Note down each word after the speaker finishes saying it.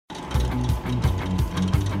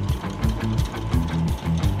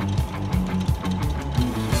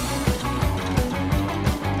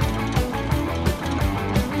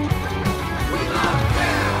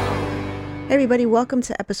Hey everybody, welcome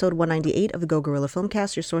to episode 198 of the Go Gorilla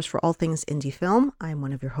Filmcast, your source for all things indie film. I'm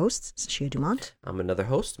one of your hosts, Sashia Dumont. I'm another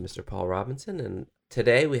host, Mr. Paul Robinson, and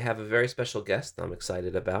today we have a very special guest I'm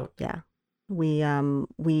excited about. Yeah. We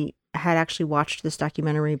had actually watched this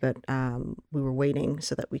documentary, but we were waiting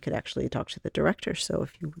so that we could actually talk to the director. So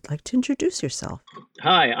if you would like to introduce yourself.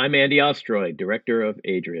 Hi, I'm Andy Ostroy, director of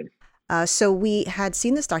Adrian. So we had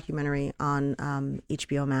seen this documentary on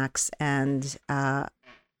HBO Max, and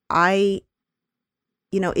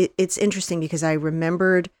it's interesting because I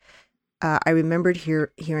remembered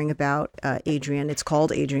hearing about Adrian. It's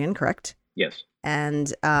called Adrian, correct? Yes.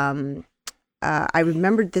 And I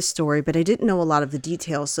remembered this story, but I didn't know a lot of the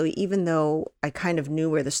details. So even though I kind of knew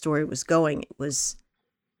where the story was going, it was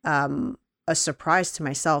a surprise to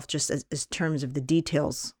myself just as terms of the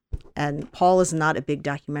details. And Paul is not a big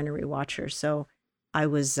documentary watcher, so I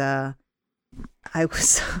was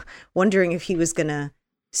wondering if he was gonna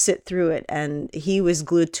sit through it, and he was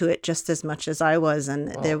glued to it just as much as I was.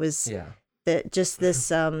 And there was just this.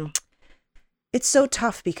 It's so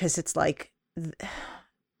tough because it's like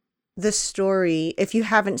the story. If you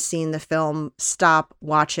haven't seen the film, stop,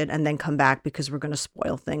 watch it, and then come back because we're going to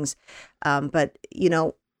spoil things. But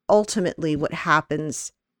ultimately, what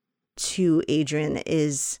happens to Adrian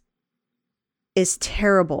is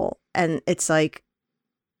terrible, and it's like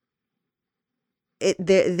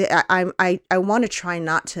I want to try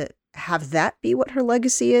not to have that be what her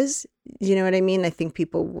legacy is. You know what I mean? I think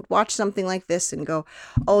people would watch something like this and go,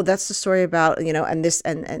 "Oh, that's the story about and this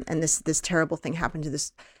and this terrible thing happened to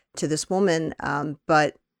this woman."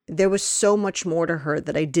 But there was so much more to her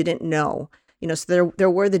that I didn't know. So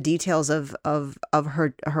there were the details of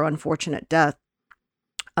her unfortunate death.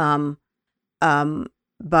 But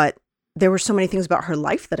there were so many things about her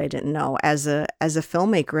life that I didn't know as a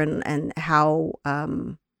filmmaker, and how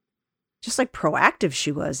just like proactive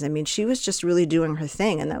she was. I mean, she was just really doing her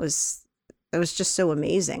thing, and that was just so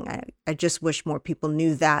amazing. I just wish more people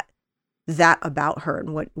knew that about her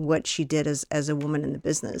and what she did as a woman in the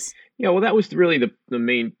business. Yeah, well, that was really the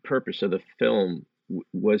main purpose of the film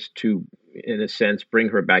was to, in a sense, bring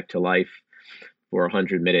her back to life for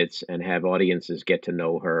 100 minutes and have audiences get to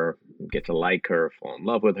know her, get to like her, fall in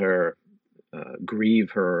love with her,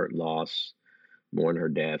 grieve her loss, mourn her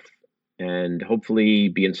death, and hopefully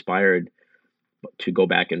be inspired to go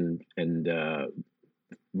back and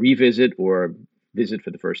revisit or visit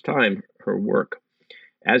for the first time her work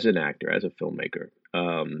as an actor, as a filmmaker.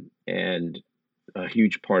 And a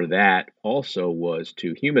huge part of that also was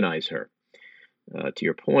to humanize her. To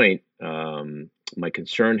your point, my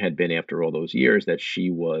concern had been after all those years that she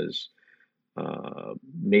was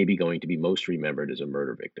maybe going to be most remembered as a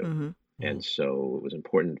murder victim. Mm-hmm. And so it was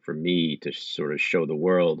important for me to sort of show the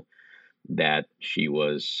world that she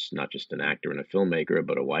was not just an actor and a filmmaker,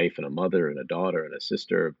 but a wife and a mother and a daughter and a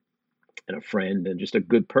sister and a friend and just a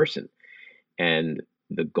good person. And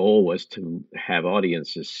the goal was to have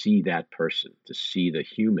audiences see that person, to see the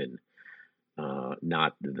human,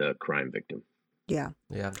 not the crime victim. Yeah.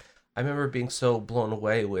 Yeah. I remember being so blown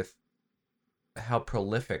away with how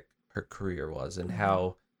prolific her career was and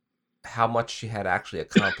how much she had actually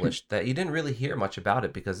accomplished that you didn't really hear much about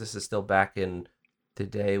it, because this is still back in the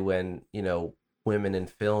day when, women in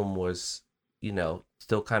film was,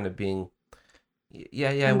 still kind of being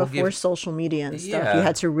and before social media and stuff, you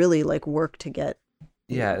had to really like work to get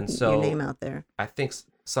and so your name out there. I think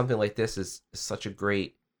something like this is such a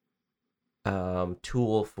great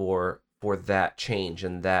tool for that change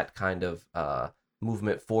and that kind of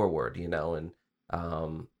movement forward, and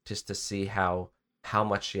just to see how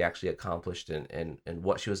much she actually accomplished and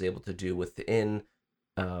what she was able to do within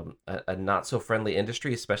a not so friendly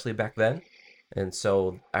industry, especially back then. And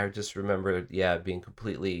so I just remember, being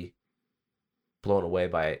completely blown away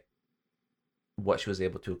by what she was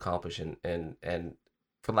able to accomplish and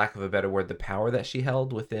for lack of a better word, the power that she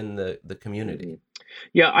held within the community.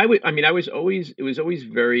 Yeah, it was always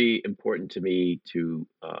very important to me to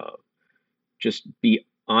just be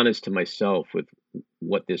honest to myself with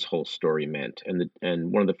what this whole story meant.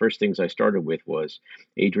 And one of the first things I started with was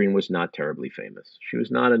Adrian was not terribly famous. She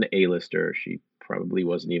was not an A-lister. She probably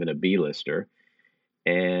wasn't even a B-lister.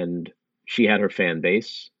 And she had her fan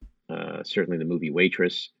base. Certainly the movie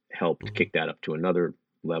Waitress helped kick that up to another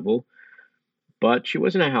level. But she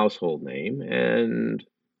wasn't a household name. And,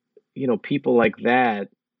 people like that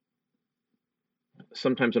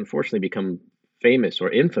sometimes unfortunately become famous or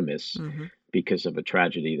infamous because of a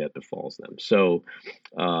tragedy that befalls them. So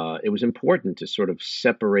it was important to sort of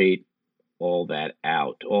separate all that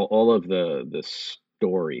out, all of the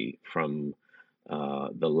story from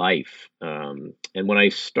the life. And when I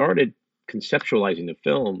started conceptualizing the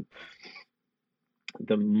film,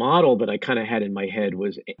 the model that I kind of had in my head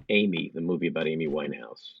was Amy, the movie about Amy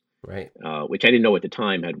Winehouse, Right. which I didn't know at the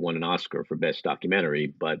time had won an Oscar for Best Documentary,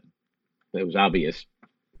 but it was obvious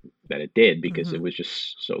that it did because it was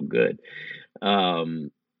just so good.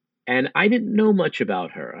 Um, and I didn't know much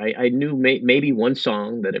about her. I knew maybe one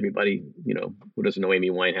song that everybody, who doesn't know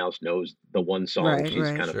Amy Winehouse knows the one song Right, she's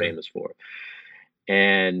right. kind of Sure. famous for.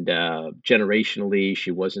 And generationally,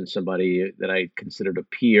 she wasn't somebody that I considered a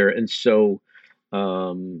peer. And so,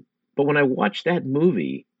 but when I watched that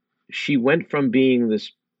movie, she went from being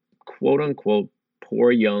this quote unquote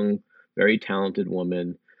poor young, very talented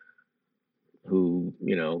woman who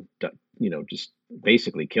just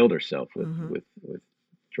basically killed herself with Mm-hmm. with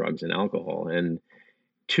drugs and alcohol, and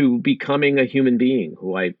to becoming a human being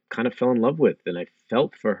who I kind of fell in love with, and I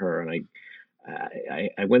felt for her, and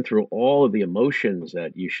I went through all of the emotions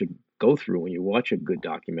that you should go through when you watch a good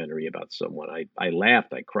documentary about someone. I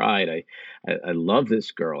laughed, I cried, I love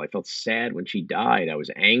this girl. I felt sad when she died. I was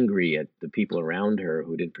angry at the people around her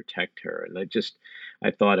who didn't protect her, and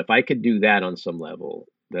I thought if I could do that on some level,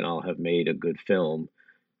 then I'll have made a good film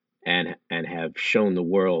and have shown the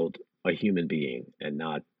world a human being and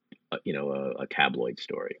not a tabloid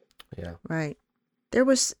story. Yeah. Right. There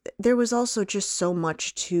was also just so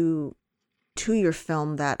much to your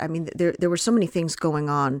film that, I mean, there were so many things going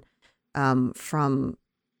on, from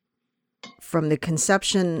the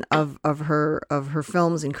conception of her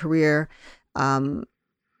films and career, um,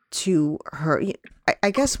 to her. I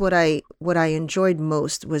guess what I enjoyed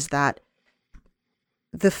most was that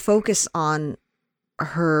the focus on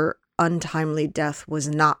her untimely death was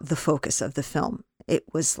not the focus of the film. It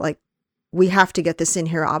was like, we have to get this in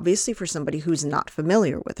here, obviously, for somebody who's not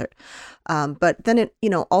familiar with it. But then it,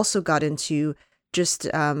 also got into just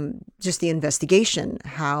the investigation,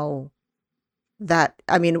 how that,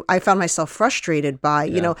 I mean, I found myself frustrated by,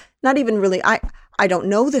 Yeah. not even really, I don't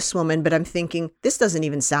know this woman, but I'm thinking, this doesn't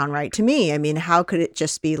even sound right to me. I mean, how could it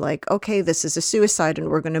just be like, okay, this is a suicide and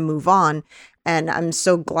we're going to move on? And I'm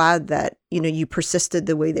so glad that, you persisted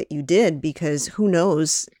the way that you did, because who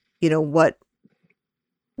knows,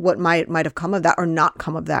 what might have come of that, or not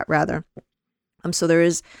come of that, rather. So there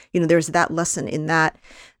is, there's that lesson in that.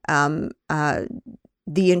 Um, uh,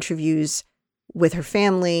 the interviews with her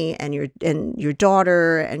family and your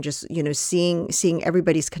daughter, and just, seeing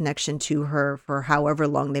everybody's connection to her for however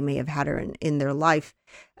long they may have had her in their life.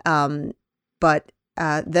 But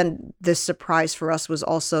then the surprise for us was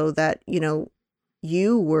also that,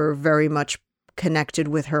 you were very much connected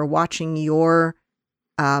with her, watching your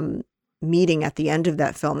um, meeting at the end of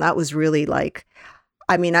that film. That was really like,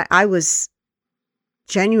 I mean, I was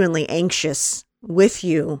genuinely anxious with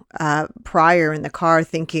you prior in the car,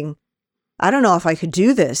 thinking, I don't know if I could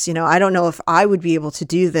do this. I don't know if I would be able to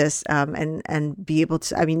do this, and be able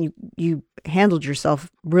to. I mean, you handled yourself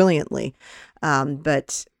brilliantly,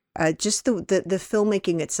 but just the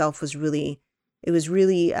filmmaking itself was really, it was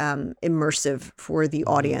really immersive for the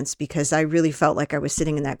audience, because I really felt like I was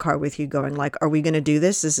sitting in that car with you, going like, "Are we going to do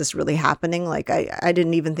this? Is this really happening?" Like I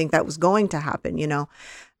didn't even think that was going to happen,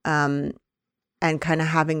 um, and kind of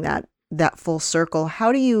having that full circle.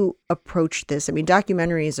 How do you approach this? I mean,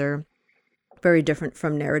 documentaries are very different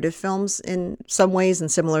from narrative films in some ways,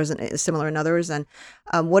 and similar in others. And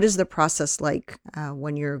what is the process like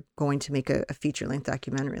when you're going to make a feature length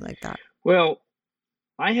documentary like that? Well,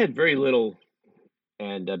 I had very little,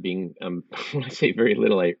 and being when I say very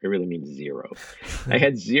little, I really mean zero. I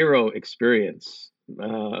had zero experience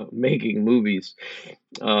making movies,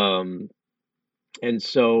 um, and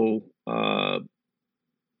so I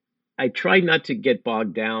tried not to get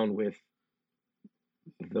bogged down with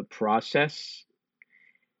the process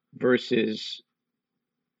versus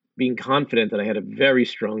being confident that I had a very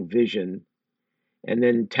strong vision, and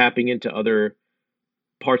then tapping into other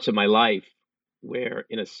parts of my life where,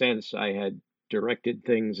 in a sense, I had directed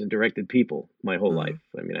things and directed people my whole Mm, life.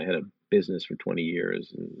 I mean, I had a business for 20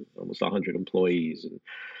 years and almost 100 employees,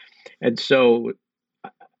 and so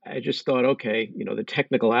I just thought, okay, the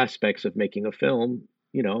technical aspects of making a film.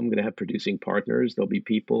 I'm going to have producing partners. There'll be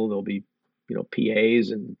people. There'll be PAs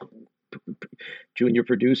and junior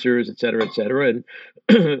producers, et cetera, and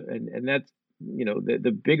and that's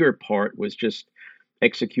the bigger part was just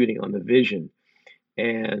executing on the vision.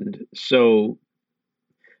 And so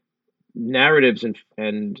narratives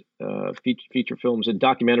and feature films and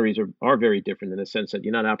documentaries are very different in the sense that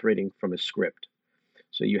you're not operating from a script.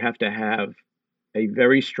 So you have to have a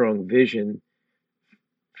very strong vision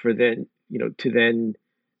for then, to then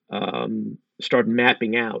start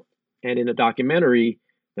mapping out. And in a documentary,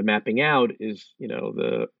 the mapping out is,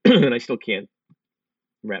 the, and I still can't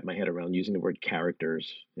wrap my head around using the word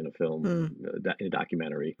characters in a film, in a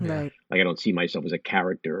documentary. Right. Like I don't see myself as a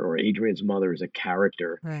character, or Adrian's mother as a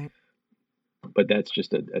character. Right. But that's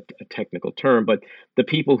just a technical term. But the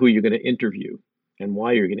people who you're going to interview, and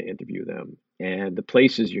why you're going to interview them, and the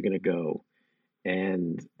places you're going to go,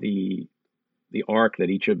 and the arc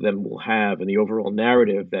that each of them will have, and the overall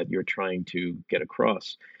narrative that you're trying to get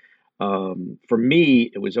across. For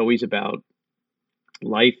me, it was always about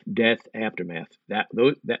life, death, aftermath.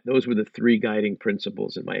 Those were the three guiding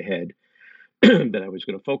principles in my head that I was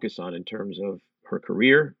going to focus on in terms of her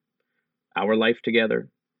career, our life together,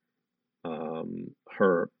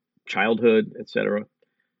 her childhood, etc.,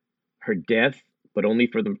 her death, but only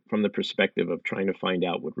from the perspective of trying to find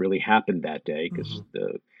out what really happened that day, because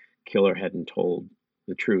the killer hadn't told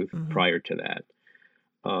the truth prior to that.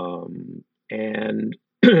 And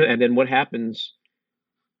and then what happens,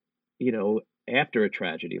 after a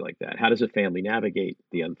tragedy like that? How does a family navigate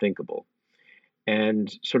the unthinkable?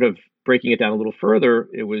 And sort of breaking it down a little further,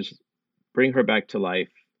 it was bring her back to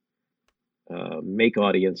life, make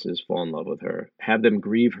audiences fall in love with her, have them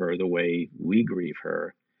grieve her the way we grieve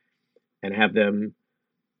her, and have them,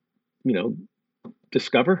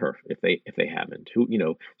 discover her if they haven't.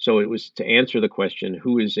 So it was to answer the question,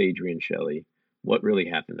 who is Adrian Shelly? What really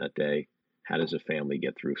happened that day? How does a family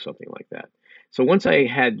get through something like that? So once I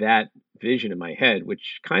had that vision in my head,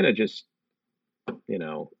 which kind of just,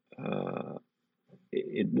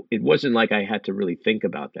 it wasn't like I had to really think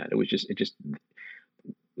about that. It was just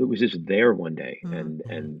there one day,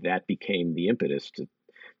 and that became the impetus to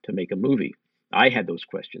make a movie. I had those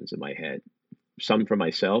questions in my head, some for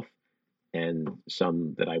myself, and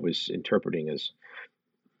some that I was interpreting as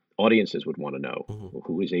audiences would want to know.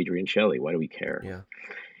 Who is Adrian Shelly? Why do we care? Yeah.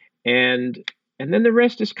 And then the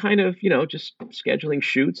rest is kind of, just scheduling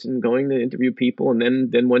shoots and going to interview people,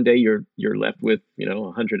 and then one day you're left with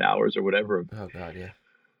 100 hours or whatever of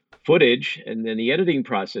footage, and then the editing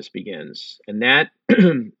process begins, and that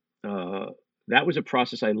that was a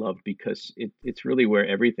process I loved, because it's really where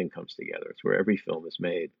everything comes together. It's where every film is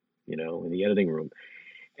made, in the editing room.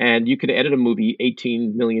 And you could edit a movie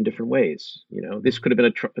 18 million different ways. This could have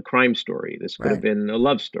been a crime story. This could have been a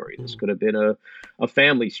love story. This could have been a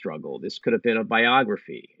family struggle. This could have been a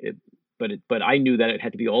biography. But I knew that it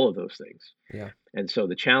had to be all of those things. Yeah. And so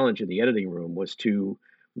the challenge in the editing room was to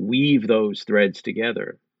weave those threads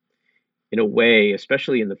together in a way,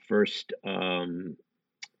 especially in the first 5,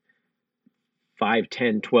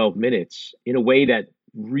 10, 12 minutes, in a way that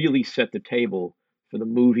really set the table for the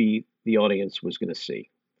movie the audience was going to see.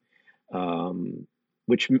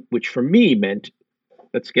 Which for me meant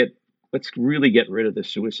let's really get rid of the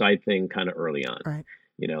suicide thing kind of early on. Right.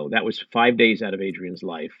 That was 5 days out of Adrian's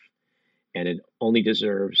life, and it only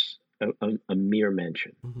deserves a mere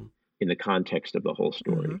mention in the context of the whole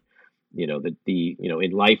story.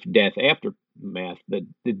 In life, death, aftermath,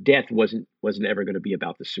 the death wasn't ever going to be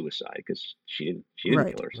about the suicide, because she didn't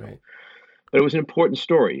kill herself. Right. But it was an important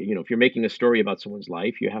story. If you're making a story about someone's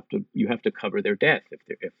life, you have to cover their death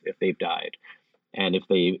if they've died, and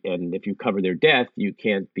if you cover their death, you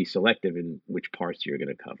can't be selective in which parts you're going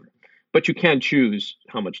to cover. But you can choose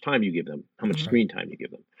how much time you give them, how much screen time you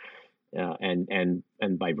give them,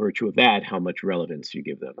 and by virtue of that, how much relevance you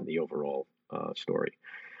give them in the overall story.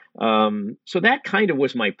 So that kind of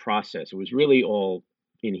was my process. It was really all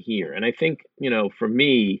in here, and I think for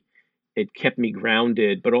me, it kept me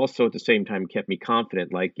grounded, but also at the same time kept me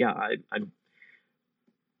confident. Like, yeah, I'm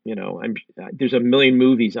there's a million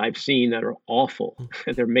movies I've seen that are awful.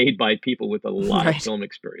 They're made by people with a lot of film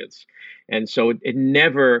experience. And so it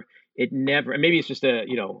never, and maybe it's just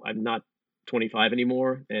I'm not 25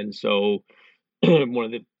 anymore. And so one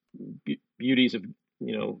of the beauties of,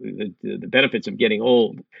 the benefits of getting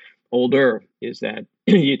older is that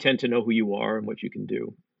you tend to know who you are and what you can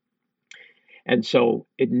do. And so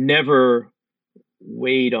it never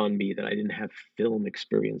weighed on me that I didn't have film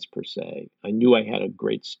experience per se. I knew I had a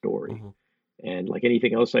great story. And like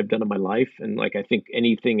anything else I've done in my life, and like I think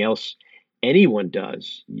anything else anyone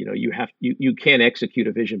does, you can't execute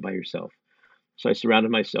a vision by yourself. So I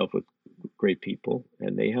surrounded myself with great people,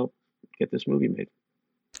 and they helped get this movie made.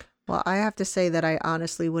 Well, I have to say that I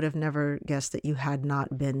honestly would have never guessed that you had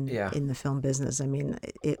not been in the film business. I mean,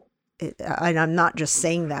 I'm not just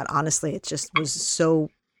saying that. Honestly, it just was so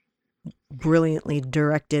brilliantly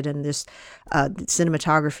directed, and this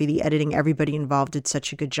cinematography, the editing, everybody involved did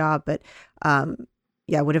such a good job. But I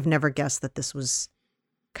would have never guessed that this was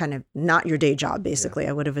kind of not your day job. Basically,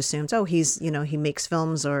 I would have assumed, he's he makes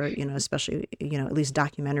films, or especially at least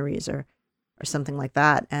documentaries or something like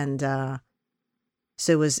that. And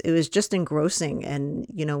So it was just engrossing, and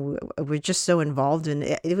we're just so involved, and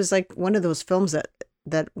it was like one of those films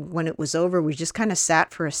that when it was over, we just kind of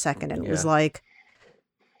sat for a second, and it was like,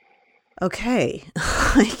 okay,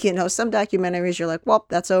 like, some documentaries you're like, well,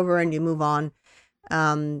 that's over, and you move on.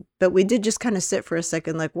 But we did just kind of sit for a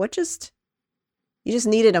second, like, you just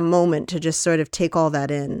needed a moment to just sort of take all that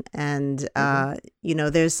in, and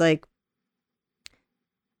there's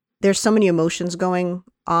so many emotions going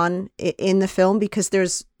on in the film, because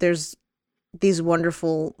there's these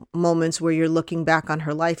wonderful moments where you're looking back on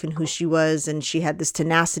her life and who she was, and she had this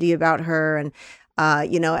tenacity about her, and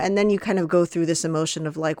and then you kind of go through this emotion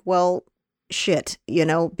of like, well, shit,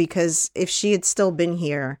 because if she had still been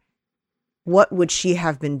here, what would she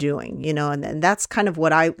have been doing, and that's kind of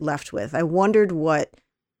what I left with. I wondered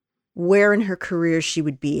where in her career she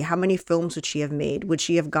would be. How many films would she have made? Would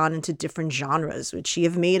she have gone into different genres? Would she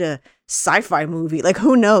have made a sci-fi movie? Like,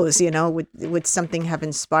 who knows, would something have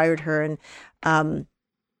inspired her? And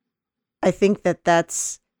I think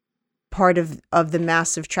that's part of the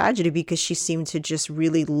massive tragedy, because she seemed to just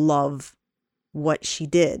really love what she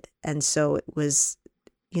did. And so it was,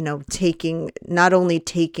 not only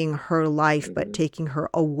taking her life, but taking her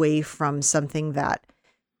away from something that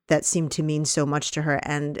seemed to mean so much to her,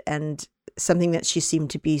 and something that she seemed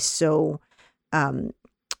to be so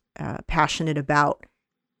passionate about.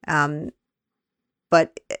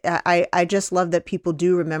 But I just love that people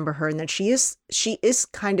do remember her, and that she is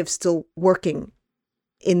kind of still working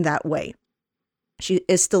in that way. She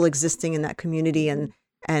is still existing in that community, and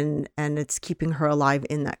it's keeping her alive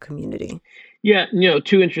in that community. Yeah,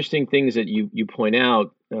 two interesting things that you point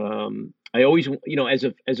out. I always, as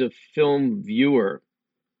a film viewer,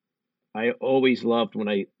 I always loved when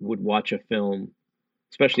I would watch a film,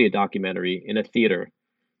 especially a documentary, in a theater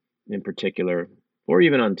in particular, or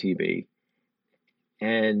even on TV.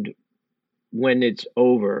 And when it's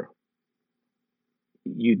over,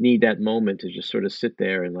 you need that moment to just sort of sit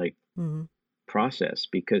there and like process,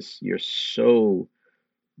 because you're so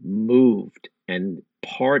moved and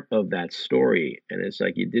part of that story. And it's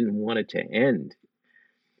like you didn't want it to end.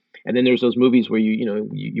 And then there's those movies where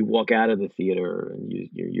you walk out of the theater and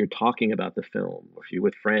you're talking about the film, or if you're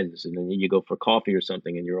with friends, and then you go for coffee or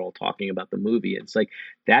something and you're all talking about the movie. It's like,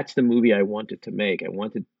 that's the movie I wanted to make. I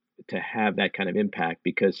wanted to have that kind of impact,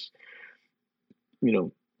 because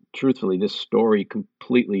truthfully, this story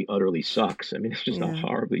completely, utterly sucks. I mean, it's just a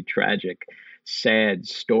horribly tragic, sad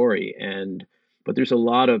story, but there's a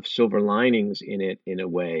lot of silver linings in it, in a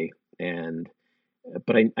way.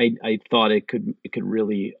 But I thought it could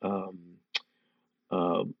really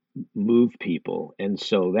move people, and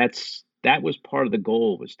so that was part of the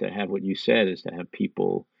goal, was to have what you said, is to have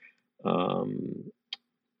people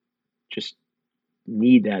just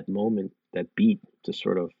need that moment, that beat, to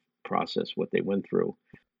sort of process what they went through.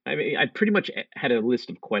 I mean, I pretty much had a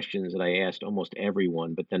list of questions that I asked almost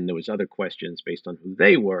everyone, but then there was other questions based on who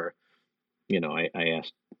they were. I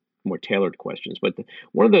asked more tailored questions, but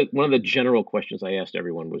one of the general questions I asked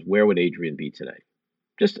everyone was, where would Adrienne be today?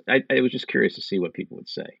 I was just curious to see what people would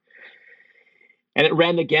say. And it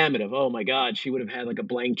ran the gamut of, oh my God, she would have had like a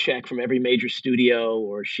blank check from every major studio,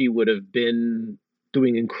 or she would have been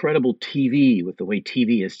doing incredible TV with the way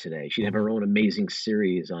TV is today. She'd have her own amazing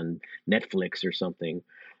series on Netflix or something.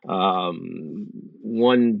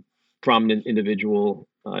 One prominent individual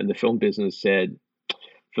in the film business said,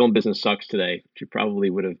 film business sucks today. She probably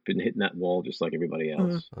would have been hitting that wall just like everybody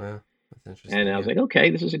else. Yeah, that's interesting. And I was like, okay,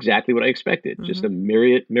 this is exactly what I expected. Just a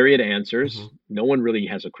myriad answers. No one really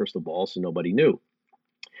has a crystal ball, so nobody knew.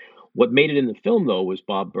 What made it in the film, though, was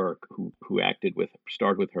Bob Burke, who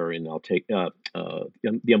starred with her in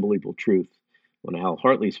The Unbelievable Truth, one of Hal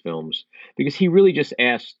Hartley's films, because he really just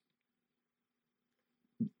asked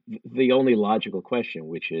the only logical question,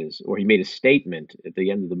 which is, or he made a statement at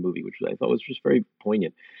the end of the movie, which I thought was just very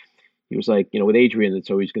poignant. He was like, with Adrienne,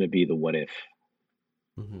 it's always going to be the what if,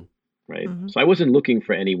 right? So I wasn't looking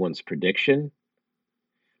for anyone's prediction,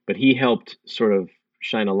 but he helped sort of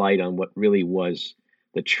shine a light on what really was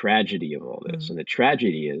the tragedy of all this. And the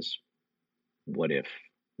tragedy is, what if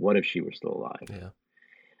she were still alive? Yeah.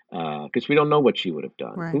 Because we don't know what she would have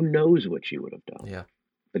done. Right. Who knows what she would have done? Yeah.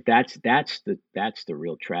 But that's the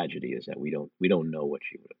real tragedy, is that we don't know what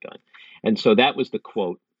she would have done. And so that was the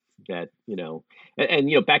quote that,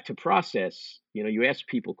 and back to process, you ask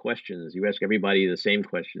people questions, you ask everybody the same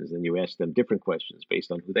questions, and you ask them different questions based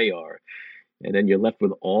on who they are. And then you're left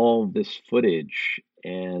with all this footage.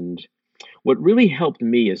 And what really helped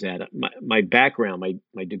me is that my background,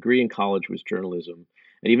 my degree in college was journalism.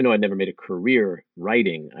 And even though I'd never made a career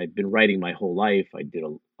writing, I'd been writing my whole life. I did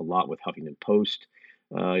a lot with Huffington Post.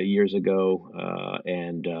 years ago,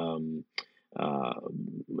 and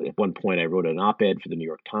at one point I wrote an op-ed for the New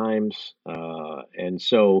York Times, and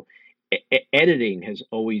so editing has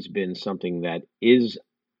always been something that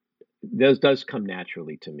does come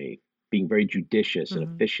naturally to me, being very judicious and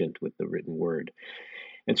efficient with the written word.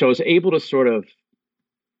 And so I was able to sort of,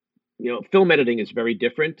 film editing is very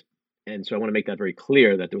different. And so I want to make that very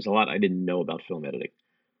clear that there was a lot I didn't know about film editing.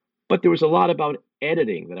 But there was a lot about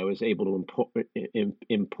editing that I was able to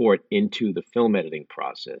import into the film editing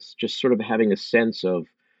process, just sort of having a sense of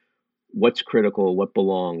what's critical, what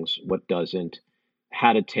belongs, what doesn't,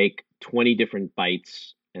 how to take 20 different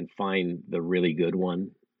bites and find the really good one,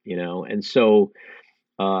 And so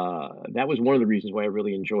that was one of the reasons why I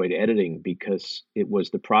really enjoyed editing, because it was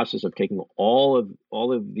the process of taking all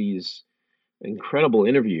of these incredible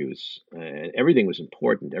interviews, and everything was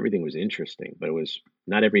important, everything was interesting, but it was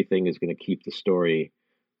not everything is going to keep the story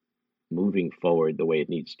moving forward the way it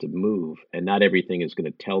needs to move, and not everything is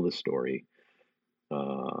going to tell the story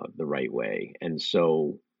the right way. And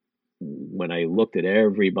so when I looked at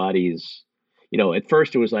everybody's, at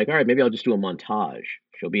first it was like, all right, maybe I'll just do a montage.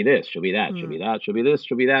 She'll be this, she'll be that, she'll be that, she'll be this,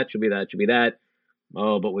 she'll be that, she'll be that, she'll be that.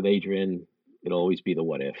 Oh, but with Adrian, it'll always be the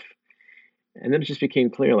what if. And then it just became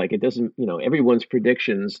clear, like, it doesn't, everyone's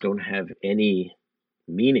predictions don't have any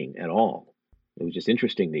meaning at all. It was just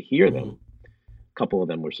interesting to hear them. A couple of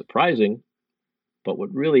them were surprising, but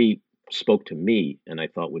what really spoke to me and I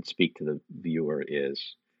thought would speak to the viewer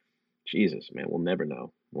is, Jesus, man, we'll never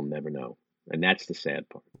know. We'll never know. And that's the sad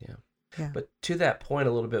part. Yeah. But to that point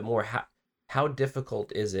a little bit more, how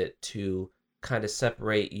difficult is it to kind of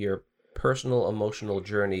separate your personal emotional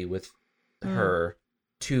journey with her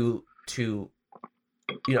to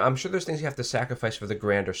I'm sure there's things you have to sacrifice for the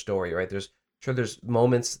grander story, right? There's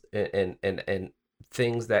moments and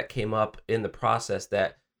things that came up in the process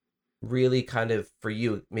that really kind of, for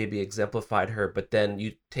you, maybe exemplified her, but then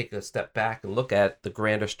you take a step back and look at the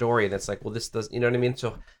grander story and it's like, well, this does, you know what I mean?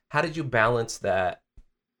 So how did you balance that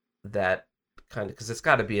kind of, because it's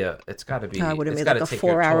got to be I would have made like a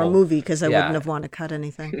 4-hour movie because I wouldn't have wanted to cut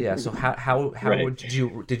anything. Yeah. So how right. did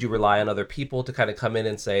you rely on other people to kind of come in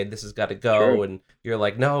and say, this has got to go? Sure. And you're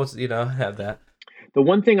like, no, it's, have that. The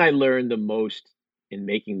one thing I learned the most in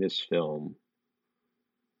making this film,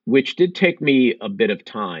 which did take me a bit of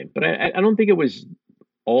time, but I don't think it was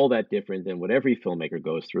all that different than what every filmmaker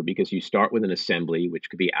goes through, because you start with an assembly, which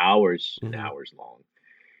could be hours and hours long.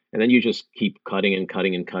 And then you just keep cutting and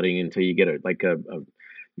cutting and cutting until you get at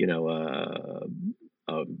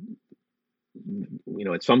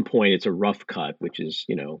some point it's a rough cut, which is,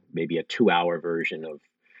 maybe a 2-hour version of,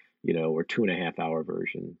 or 2.5-hour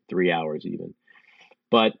version, 3 hours even.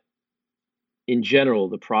 But in general,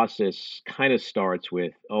 the process kind of starts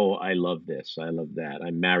with, oh, I love this, I love that,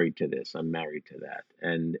 I'm married to this, I'm married to that.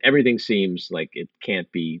 And everything seems like it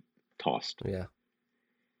can't be tossed. Yeah.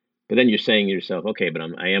 But then you're saying to yourself, okay, but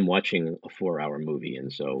I am watching a 4-hour movie,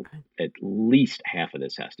 and so at least half of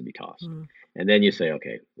this has to be tossed. And then you say,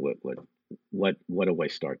 okay, what do I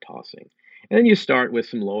start tossing? And then you start with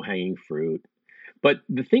some low-hanging fruit. But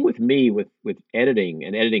the thing with me, with editing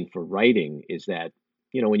and editing for writing, is that,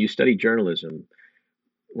 when you study journalism,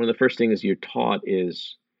 one of the first things you're taught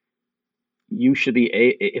is you should be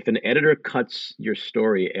if an editor cuts your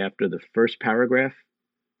story after the first paragraph,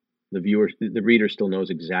 the reader still knows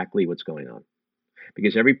exactly what's going on,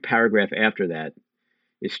 because every paragraph after that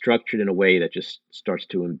is structured in a way that just starts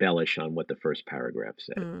to embellish on what the first paragraph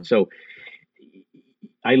said. So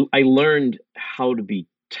I learned how to be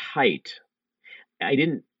tight. I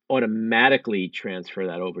didn't automatically transfer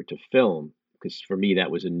that over to film, because for me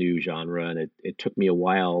that was a new genre, and it took me a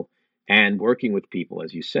while. And working with people,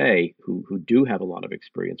 as you say, who do have a lot of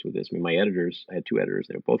experience with this. I mean, my editors, I had 2 editors,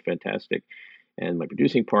 they were both fantastic, and my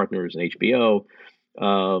producing partner is an HBO.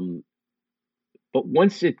 But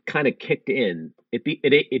once it kind of kicked in,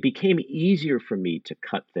 it became easier for me to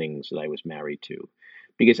cut things that I was married to,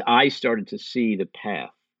 because I started to see the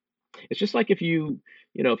path. It's just like if you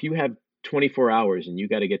have 24 hours and you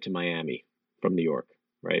got to get to Miami from New York,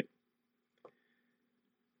 right?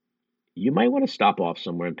 You might want to stop off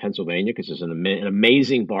somewhere in Pennsylvania because there's an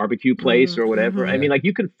amazing barbecue place or whatever. I mean, like,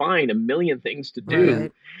 you can find a million things to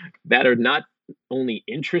do that are not only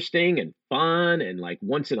interesting and fun and like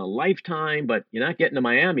once in a lifetime, but you're not getting to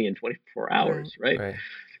Miami in 24 hours, right?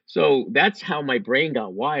 So that's how my brain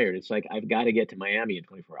got wired. It's like, I've got to get to Miami in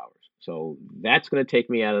 24 hours. So that's going to take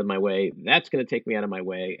me out of my way. That's going to take me out of my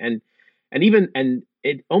way. And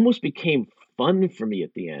it almost became fun for me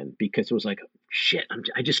at the end, because it was like, shit,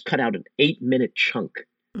 I just cut out an 8-minute chunk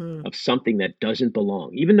of something that doesn't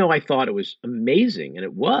belong, even though I thought it was amazing, and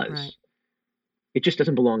it was. it just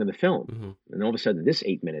doesn't belong in the film. Mm-hmm. And all of a sudden, this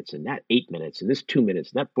 8 minutes and that 8 minutes and this 2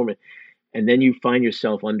 minutes and that 4 minutes, and then you find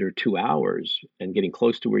yourself under 2 hours and getting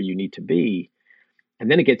close to where you need to be. And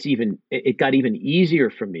then it got even easier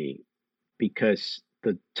for me, because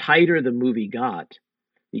the tighter the movie got,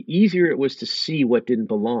 the easier it was to see what didn't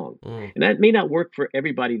belong. Mm. And that may not work for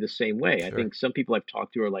everybody the same way. Sure. I think some people I've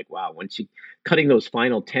talked to are like, wow, cutting those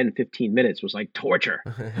final 10, 15 minutes was like torture.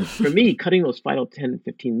 For me, cutting those final 10,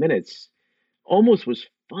 15 minutes almost was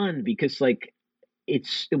fun, because like it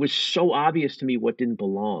was so obvious to me what didn't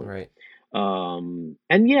belong. Right.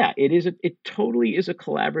 And yeah, it totally is a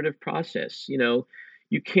collaborative process.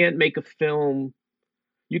 You can't make a film,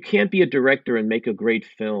 you can't be a director and make a great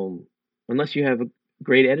film unless you have a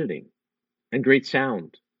great editing and great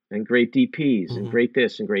sound and great DPs and great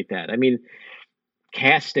this and great that. I mean,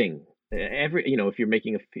 casting, if you're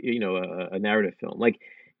making a narrative film, like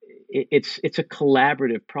it's a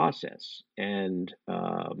collaborative process. And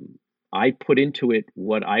I put into it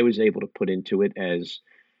what I was able to put into it as,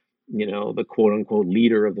 the quote unquote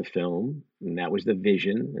leader of the film. And that was the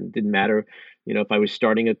vision. And it didn't matter, if I was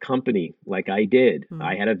starting a company like I did,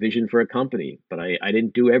 I had a vision for a company, but I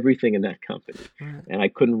didn't do everything in that company. And I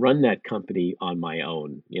couldn't run that company on my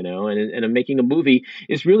own, and making a movie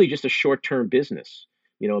is really just a short-term business.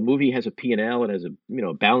 A movie has a P&L, it has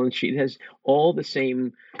a balance sheet, it has all the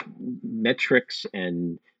same metrics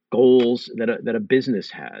and goals that a business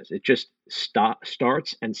has. It just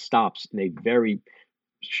starts and stops in a very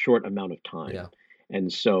short amount of time. Yeah.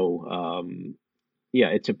 And so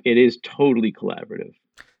it is totally collaborative.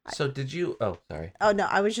 So did you sorry. Oh no,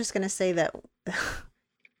 I was just gonna say that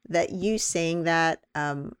that you saying that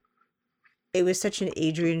it was such an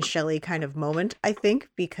Adrian Shelley kind of moment, I think,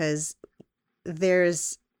 because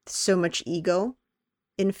there's so much ego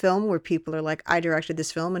in film where people are like, I directed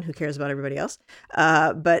this film and who cares about everybody else?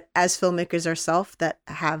 But as filmmakers ourselves that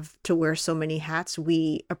have to wear so many hats,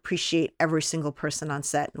 we appreciate every single person on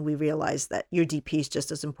set, and we realize that your DP is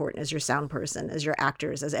just as important as your sound person, as your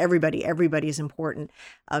actors, as everybody. Everybody is important.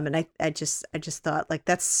 And I just thought, like,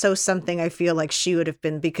 that's so something I feel like she would have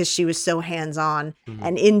been, because she was so hands-on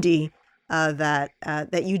and indie,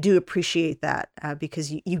 that you do appreciate that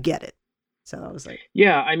because you get it. So I was like,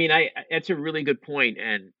 yeah, I mean, that's a really good point.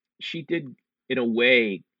 And she did, in a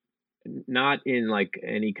way, not in like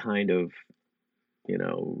any kind of,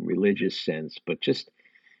 religious sense, but just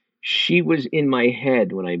she was in my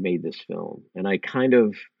head when I made this film. And I kind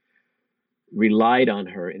of relied on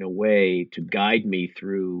her in a way to guide me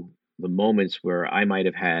through the moments where I might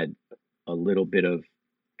have had a little bit of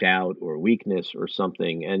doubt or weakness or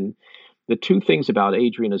something. And the two things about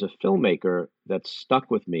Adrian as a filmmaker that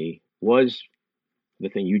stuck with me was the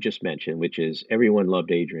thing you just mentioned, which is everyone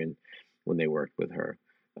loved Adrian when they worked with her.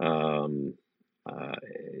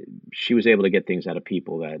 She was able to get things out of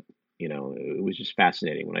people that, it was just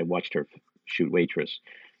fascinating. When I watched her shoot Waitress,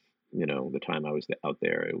 the time I was out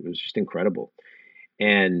there, it was just incredible.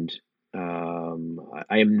 And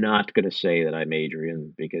I am not going to say that I'm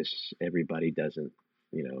Adrian, because everybody doesn't.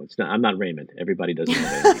 It's not. I'm not Raymond. Everybody doesn't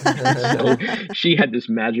have Adrian. So she had this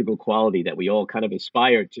magical quality that we all kind of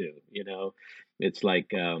aspired to. It's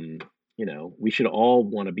like, we should all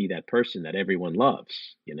want to be that person that everyone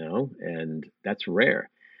loves. And that's rare.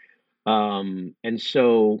 And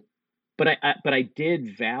so, but I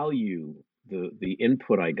did value the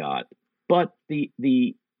input I got. But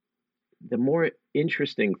the more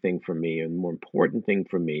interesting thing for me, and more important thing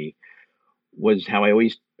for me, was how I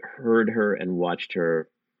always heard her and watched her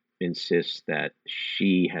insist that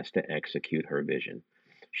she has to execute her vision.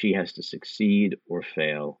 She has to succeed or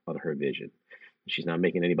fail on her vision. She's not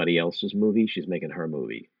making anybody else's movie. She's making her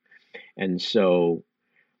movie. And so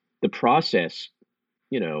the process,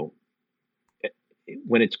 when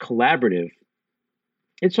it's collaborative,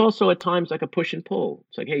 it's also at times like a push and pull.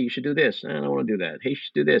 It's like, hey, you should do this. I don't want to do that. Hey, you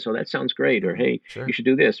should do this. Oh, that sounds great. Or, hey, Sure. You should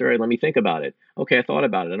do this. All right, let me think about it. Okay, I thought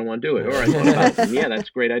about it. I don't want to do it. Or I thought about it. Yeah, that's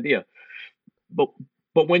a great idea. But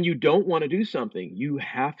when you don't want to do something, you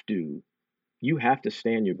have to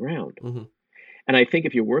stand your ground. Mm-hmm. And I think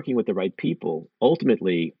if you're working with the right people,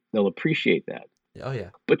 ultimately they'll appreciate that. Oh yeah.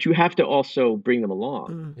 But you have to also bring them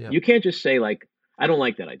along. Yeah. You can't just say like, I don't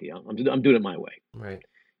like that idea. I'm doing it my way. Right.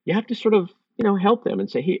 You have to sort of, help them and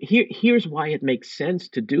say, here's why it makes sense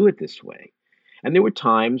to do it this way. And there were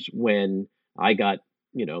times when I got,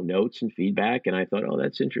 notes and feedback, and I thought, oh,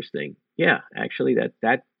 that's interesting. Yeah, actually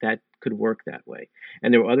that could work that way.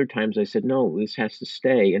 And there were other times I said, no, this has to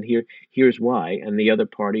stay, and here's why. And the other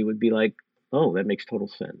party would be like, oh, that makes total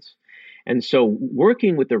sense. And so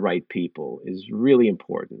working with the right people is really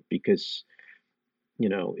important, because,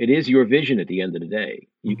 it is your vision at the end of the day.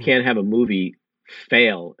 You can't have a movie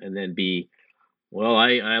fail and then be, well,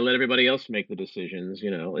 I let everybody else make the decisions.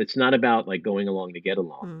 It's not about like going along to get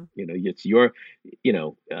along. Mm. It's your,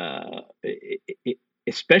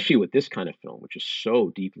 especially with this kind of film, which is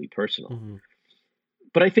so deeply personal. Mm-hmm.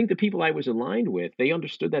 But I think the people I was aligned with, they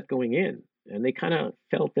understood that going in, and they kind of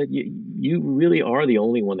felt that you really are the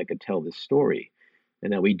only one that could tell this story,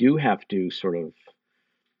 and that we do have to sort of,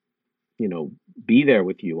 be there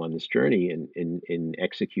with you on this journey in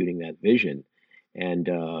executing that vision. And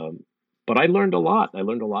but I learned a lot. I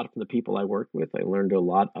learned a lot from the people I worked with. I learned a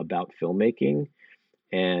lot about filmmaking,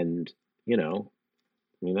 and you know,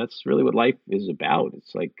 I mean, that's really what life is about.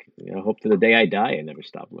 It's like, I hope to the day I die, I never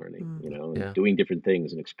stop learning, and Yeah. doing different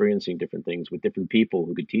things and experiencing different things with different people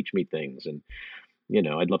who could teach me things. And,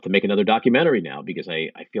 I'd love to make another documentary now because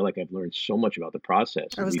I feel like I've learned so much about the process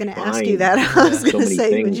I and was going to ask you refined that. I was so going to many say,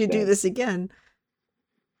 would things you do that, this again?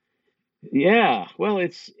 yeah, well,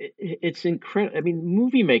 it's incredible. I mean,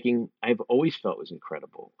 movie making, I've always felt was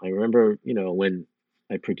incredible. I remember, when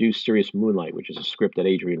I produced Serious Moonlight, which is a script that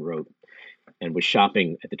Adrian wrote and was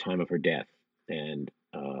shopping at the time of her death. And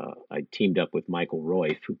I teamed up with Michael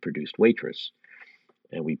Roy, who produced Waitress,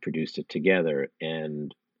 and we produced it together.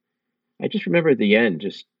 And I just remember at the end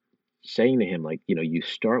just saying to him, like, you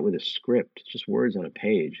start with a script, it's just words on a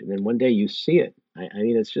page, and then one day you see it. I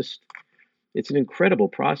mean, it's an incredible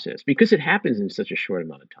process because it happens in such a short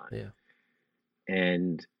amount of time. Yeah.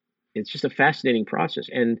 And it's just a fascinating process.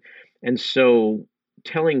 And so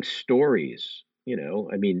telling stories,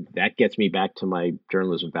 I mean, that gets me back to my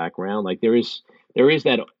journalism background. Like there is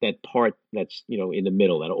that part that's, in the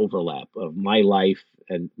middle, that overlap of my life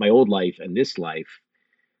and my old life and this life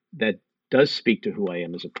that does speak to who I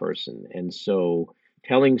am as a person. And so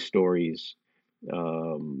telling stories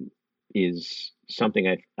is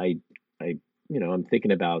something I I'm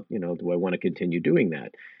thinking about, do I want to continue doing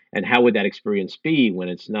that? And how would that experience be when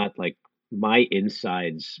it's not like my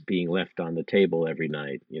insides being left on the table every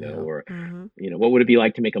night, Yeah. or, Mm-hmm. what would it be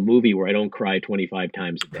like to make a movie where I don't cry 25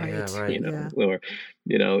 times a day, Yeah. Right. Right. Yeah. or,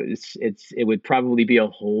 it would probably be a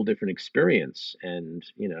whole different experience. And,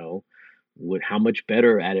 how much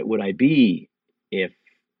better at it would I be if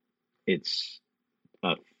it's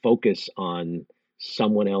a focus on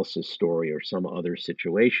someone else's story or some other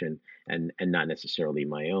situation, and not necessarily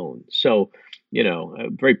my own. So,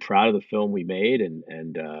 I'm very proud of the film we made, and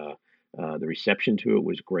the reception to it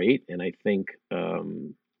was great. And I think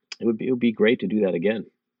it would be great to do that again,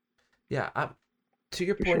 Yeah. To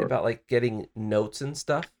your for point sure. about like getting notes and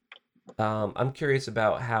stuff, I'm curious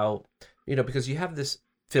about how, because you have this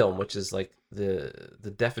film, which is like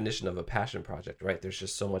the definition of a passion project, right? There's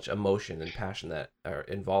just so much emotion and passion that are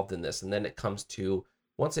involved in this, and then it comes to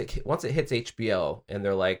once it hits HBO, and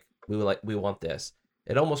they're like, we want this.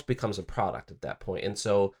 It almost becomes a product at that point. And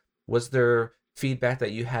so, was there feedback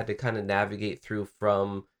that you had to kind of navigate through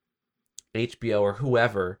from HBO or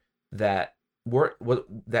whoever that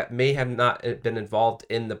that may have not been involved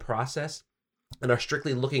in the process and are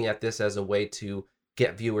strictly looking at this as a way to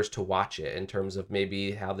get viewers to watch it in terms of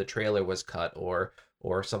maybe how the trailer was cut or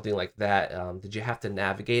something like that? Did you have to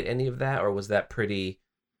navigate any of that, or was that pretty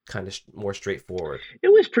kind of more straightforward? It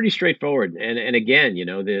was pretty straightforward. And again,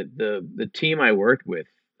 the team I worked with,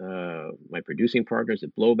 my producing partners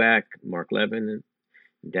at Blowback, Mark Levin,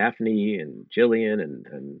 Daphne and Jillian,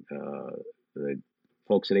 and the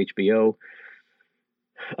folks at HBO.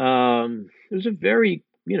 It was a very,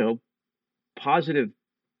 positive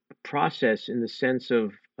process in the sense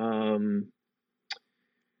of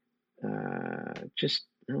just,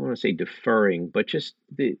 I don't want to say deferring, but just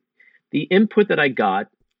the input that I got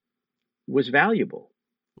was valuable.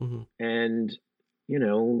 Mm-hmm. And,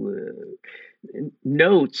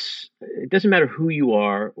 notes, it doesn't matter who you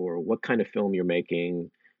are or what kind of film you're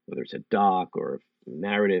making, whether it's a doc or a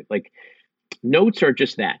narrative, like notes are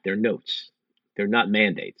just that. They're notes. They're not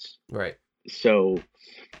mandates. Right. So,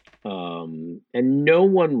 and no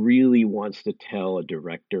one really wants to tell a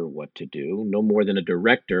director what to do, no more than a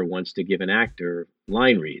director wants to give an actor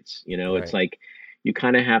line reads. It's Right. like you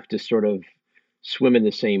kind of have to sort of swim in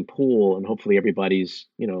the same pool, and hopefully everybody's,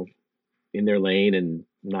 in their lane and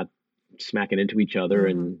not smacking into each other,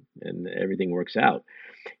 Mm-hmm. and everything works out.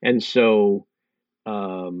 And so,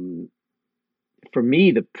 um, for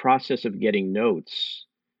me, the process of getting notes,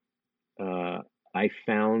 I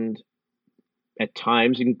found at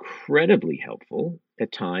times incredibly helpful.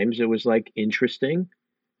 At times it was like interesting,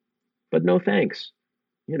 but no thanks.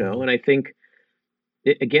 Mm-hmm. And I think,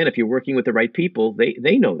 again, if you're working with the right people,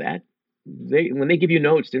 they know that. When they give you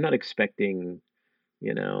notes, they're not expecting,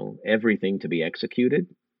 everything to be executed,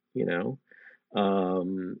 you know.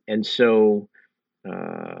 And so,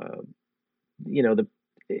 uh,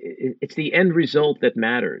 it's the end result that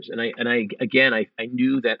matters. And I again, I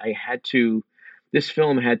knew that this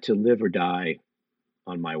film had to live or die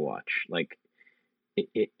on my watch. Like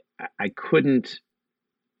I couldn't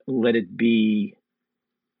let it be.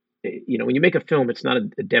 When you make a film, it's not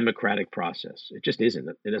a democratic process. It just isn't.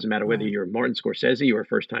 It doesn't matter whether you're Martin Scorsese or a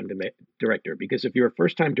first-time director. Because if you're a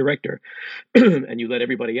first-time director and you let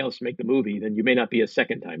everybody else make the movie, then you may not be a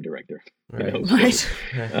second-time director. Right. Right.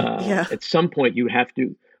 At some point, you have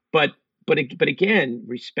to. But again,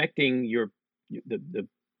 respecting the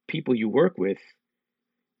people you work with,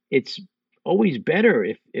 it's always better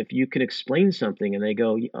if you can explain something and they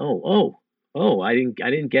go, oh, I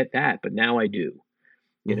didn't get that, but now I do.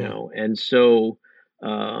 And so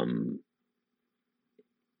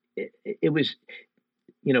it was,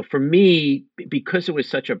 for me, because it was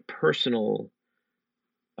such a personal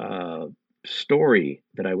story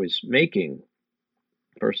that I was making,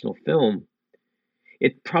 personal film,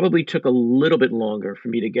 it probably took a little bit longer for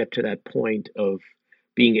me to get to that point of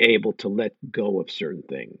being able to let go of certain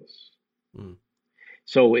things.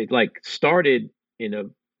 So it started in a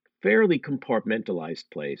fairly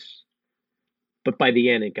compartmentalized place. But by the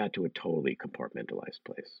end, it got to a totally compartmentalized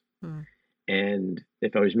place. And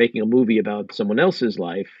if I was making a movie about someone else's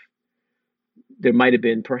life, there might have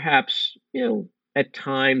been perhaps, at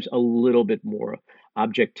times a little bit more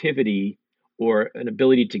objectivity or an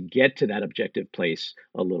ability to get to that objective place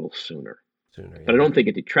a little sooner. But I don't think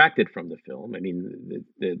it detracted from the film. I mean,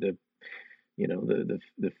 the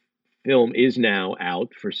film is now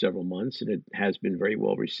out for several months, and it has been very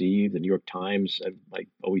well received. The New York Times, I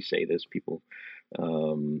always say this, people,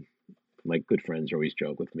 my good friends always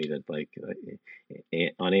joke with me that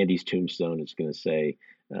on Andy's tombstone, it's going to say,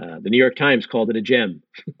 the New York Times called it a gem,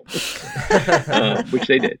 which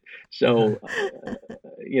they did. So,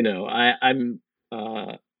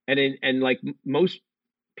 and like most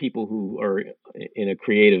people who are in a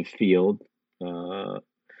creative field,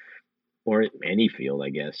 or any field, I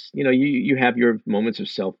guess, you have your moments of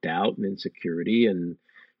self-doubt and insecurity. And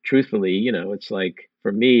truthfully, it's like,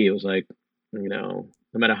 for me, it was like, no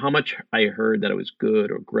matter how much I heard that it was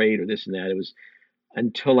good or great or this and that, it was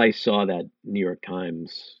until I saw that New York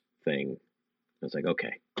Times thing, I was like,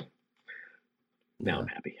 okay, now I'm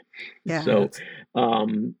happy. Yeah. So,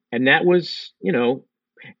 and that was,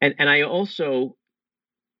 and I also,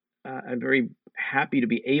 I'm very happy to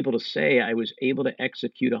be able to say I was able to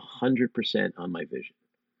execute 100% on my vision.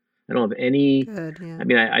 I don't have any. Good, yeah. I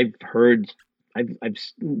mean, I've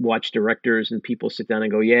watched directors and people sit down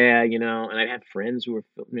and go, yeah, and I had friends who were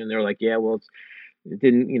filming and they're like, yeah, well, it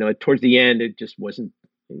didn't, towards the end, it just wasn't,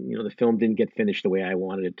 the film didn't get finished the way I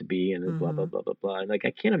wanted it to be, and blah, blah, blah, blah, blah. And I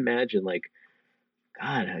can't imagine, God,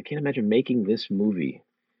 I can't imagine making this movie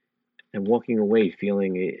and walking away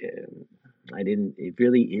feeling it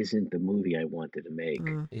really isn't the movie I wanted to make.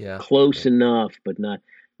 Yeah. Close enough, but not.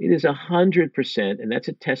 It is 100%, and that's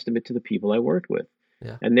a testament to the people I worked with.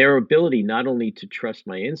 Yeah. And their ability not only to trust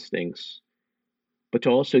my instincts, but to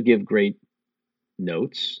also give great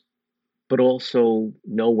notes, but also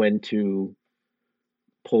know when to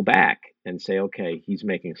pull back and say, okay, he's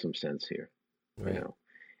making some sense here. Right.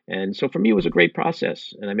 And so for me, it was a great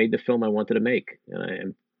process, and I made the film I wanted to make, and I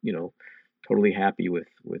am, totally happy with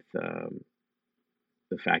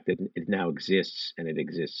the fact that it now exists, and it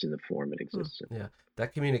exists in the form it exists in. Yeah,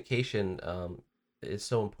 that communication is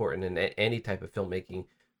so important in any type of filmmaking,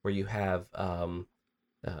 where you have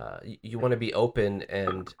you want to be open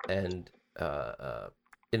and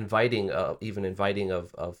inviting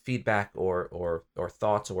of feedback or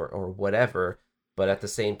thoughts or whatever, but at the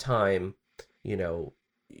same time,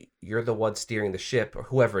 you're the one steering the ship, or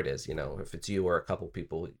whoever it is, if it's you or a couple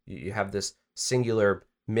people, you have this singular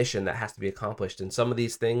mission that has to be accomplished, and some of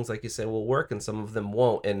these things, like you said, will work and some of them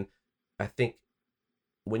won't. And I think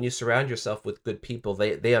when you surround yourself with good people,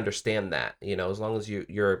 they understand that, as long as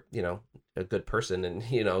you're a good person and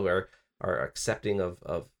are accepting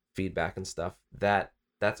of feedback and stuff,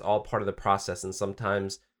 that's all part of the process. And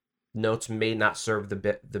sometimes notes may not serve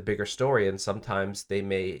the bigger story, and sometimes they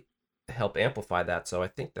may help amplify that. So I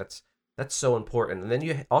think that's so important. And then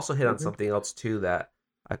you also hit on something else too that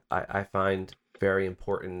I find very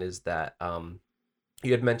important, is that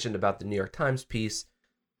you had mentioned about the New York Times piece,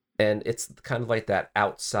 and it's kind of like that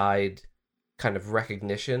outside kind of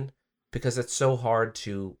recognition, because it's so hard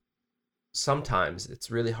to, sometimes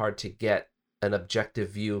it's really hard to get an objective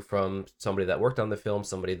view from somebody that worked on the film,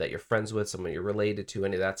 somebody that you're friends with, somebody you're related to,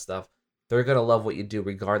 any of that stuff. They're going to love what you do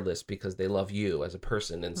regardless, because they love you as a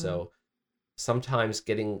person. And so sometimes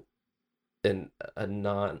getting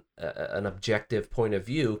an objective point of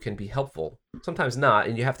view can be helpful. Sometimes not,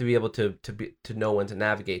 and you have to be able to know when to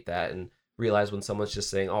navigate that and realize when someone's just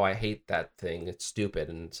saying, "Oh, I hate that thing. It's stupid,"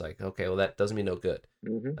 and it's like, okay, well, that doesn't mean no good.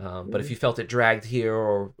 But if you felt it dragged here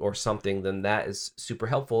or something, then that is super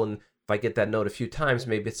helpful. And if I get that note a few times,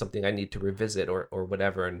 maybe it's something I need to revisit or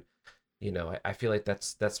whatever. And I feel like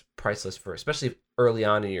that's priceless for, especially early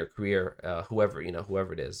on in your career, whoever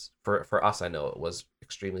it is. For us, I know it was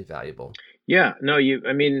extremely valuable. Yeah, no,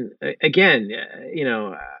 I mean, again,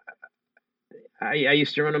 I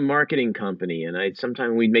used to run a marketing company, and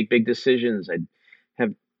sometimes we'd make big decisions. I'd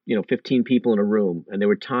have 15 people in a room, and there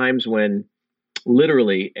were times when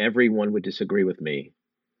literally everyone would disagree with me,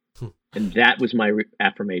 and that was my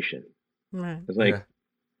affirmation. Right. I was like,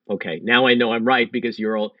 okay, now I know I'm right because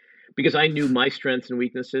I knew my strengths and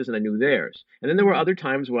weaknesses, and I knew theirs. And then there were other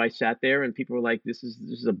times where I sat there and people were like, "This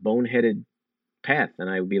is a boneheaded path," and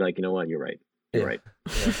I would be like, "You know what? You're right. You're right."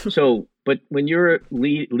 Yeah. So, but when you're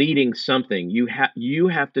leading something, you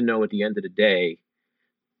have to know at the end of the day,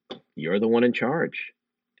 you're the one in charge.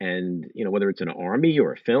 And whether it's an army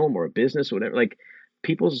or a film or a business or whatever, like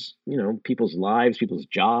people's lives, people's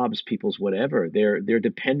jobs, people's whatever, they're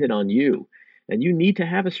dependent on you, and you need to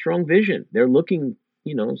have a strong vision. They're looking,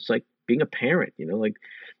 it's like being a parent, like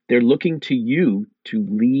they're looking to you to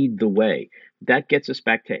lead the way. That gets us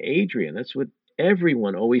back to Adrian. That's what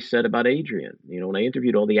everyone always said about Adrian. When I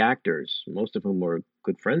interviewed all the actors, most of whom were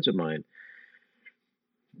good friends of mine,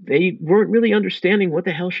 they weren't really understanding what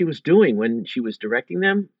the hell she was doing when she was directing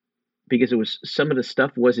them, because some of the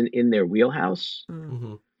stuff wasn't in their wheelhouse.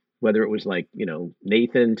 Mm-hmm. Whether it was like,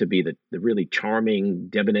 Nathan to be the really charming,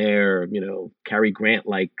 debonair, Cary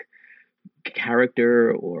Grant-like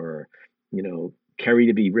character, or, Kerry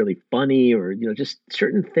to be really funny, or, just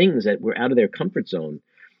certain things that were out of their comfort zone.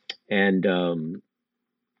 And,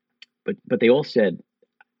 but they all said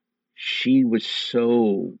she was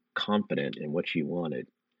so confident in what she wanted.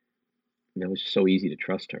 And it was so easy to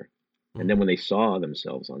trust her. And then when they saw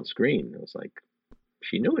themselves on screen, it was like,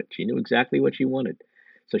 she knew it. She knew exactly what she wanted.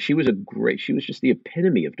 So she was just the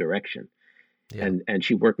epitome of direction. Yeah. And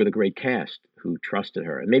she worked with a great cast who trusted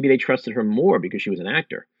her. And maybe they trusted her more because she was an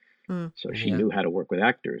actor. So she knew how to work with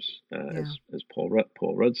actors, as Paul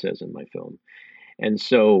Rudd says in my film. And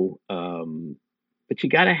so, but you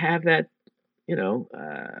got to have that,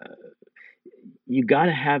 you got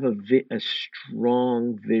to have a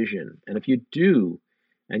strong vision. And if you do,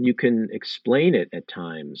 and you can explain it at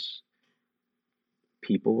times,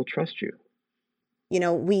 people will trust you.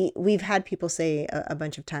 We've had people say a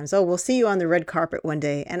bunch of times, "Oh, we'll see you on the red carpet one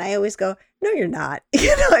day." And I always go, "No, you're not."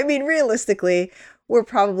 I mean, realistically, we're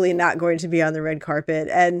probably not going to be on the red carpet.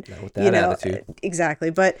 And, not with that attitude. Exactly.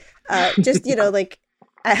 But just, like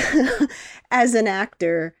as an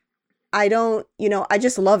actor, I don't, I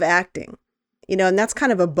just love acting. And that's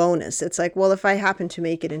kind of a bonus. It's like, well, if I happen to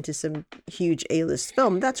make it into some huge A-list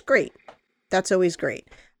film, that's great. That's always great.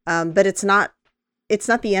 But it's not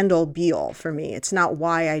the end all be all for me. It's not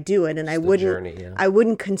why I do it. And I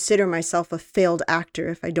wouldn't consider myself a failed actor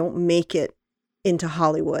if I don't make it into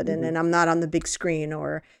Hollywood and I'm not on the big screen,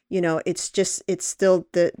 or, it's still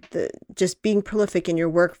the just being prolific in your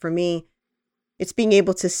work. For me, it's being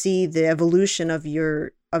able to see the evolution of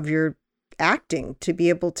your acting, to be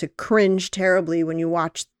able to cringe terribly when you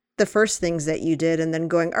watch the first things that you did and then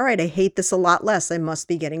going, all right, I hate this a lot less. I must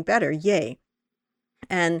be getting better. Yay.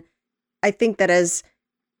 And I think that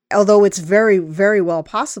although it's very, very well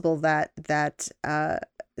possible that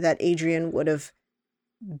Adrian would have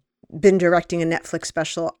been directing a Netflix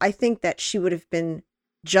special, I think that she would have been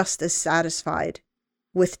just as satisfied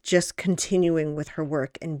with just continuing with her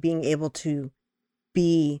work and being able to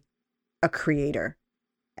be a creator.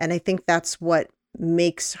 And I think that's what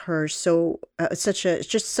makes her such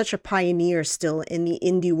a pioneer still in the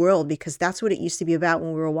indie world, because that's what it used to be about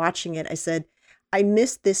when we were watching it. I said, I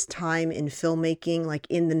miss this time in filmmaking, like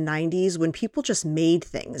in the 90s, when people just made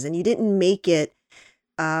things and you didn't make it.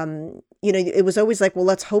 It was always like, well,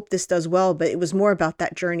 let's hope this does well. But it was more about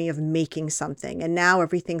that journey of making something. And now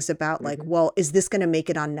everything's about like, well, is this going to make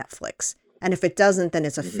it on Netflix? And if it doesn't, then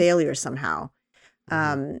it's a failure somehow.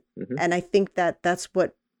 And I think that's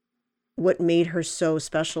what made her so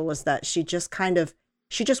special, was that she just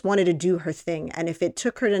wanted to do her thing. And if it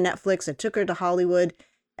took her to Netflix, it took her to Hollywood,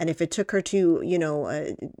 and if it took her to,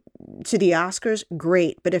 to the Oscars,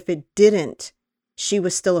 great. But if it didn't, she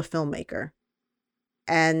was still a filmmaker.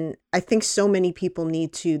 And I think so many people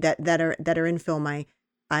need to that are in film. I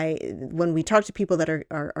when we talk to people that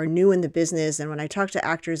are new in the business, and when I talk to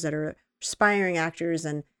actors that are aspiring actors,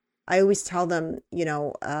 and I always tell them,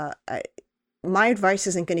 my advice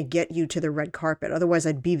isn't going to get you to the red carpet. Otherwise,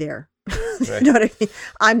 I'd be there. You Right. know what I mean?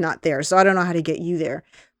 I'm not there, so I don't know how to get you there.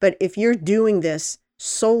 But if you're doing this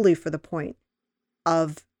solely for the point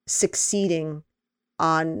of succeeding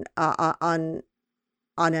on a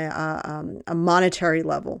monetary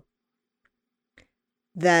level,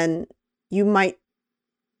 then you might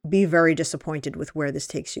be very disappointed with where this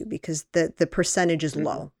takes you, because the percentage is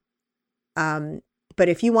low. But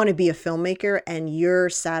if you want to be a filmmaker and you're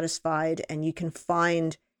satisfied and you can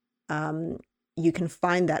find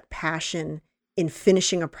that passion in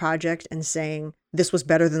finishing a project and saying this was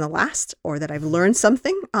better than the last, or that I've learned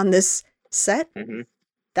something on this set,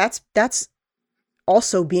 that's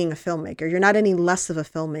also being a filmmaker. You're not any less of a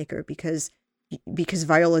filmmaker because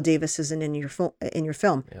Viola Davis isn't in your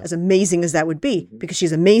film. Yeah. As amazing as that would be, because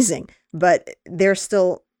she's amazing, but there's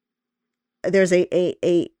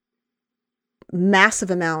a massive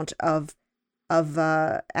amount of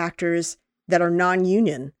actors that are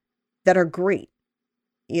non-union that are great.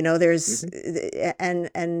 You know, there's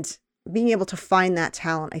and being able to find that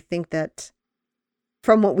talent. I think that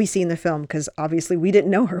from what we see in the film, because obviously we didn't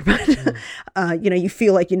know her, but you know, you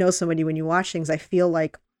feel like you know somebody when you watch things. I feel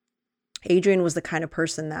like Adrian was the kind of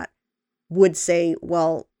person that would say,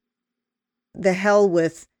 well, the hell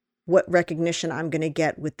with what recognition I'm going to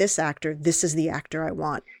get with this actor. This is the actor I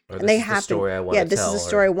want. Or And they this is the happen, story I want yeah, to this tell, is the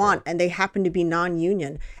story I want. yeah. And they happen to be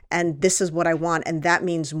non-union, and this is what I want. And that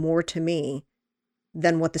means more to me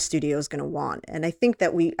than what the studio is going to want. And I think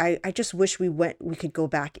that I just wish we could go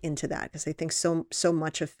back into that, because I think so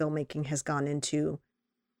much of filmmaking has gone into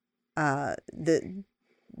the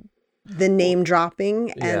name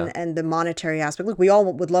dropping and the monetary aspect. Look, we all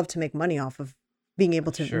would love to make money off of being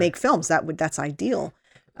able to make films. That's ideal.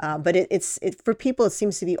 But it's for people, it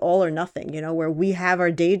seems to be all or nothing, you know, where we have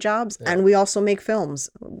our day jobs and we also make films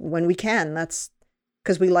when we can. That's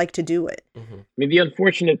because we like to do it. I mean, the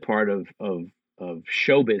unfortunate part of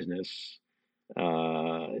show business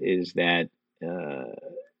is that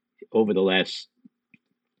over the last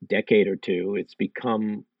decade or two, it's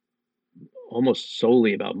become almost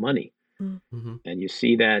solely about money. And you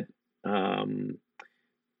see that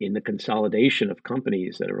in the consolidation of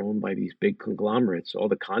companies that are owned by these big conglomerates. All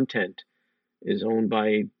the content is owned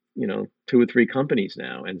by, you know, 2 or 3 companies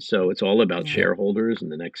now. And so it's all about shareholders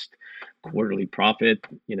and the next quarterly profit,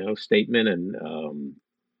 you know, statement.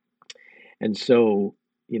 And so,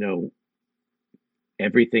 you know,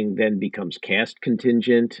 everything then becomes cast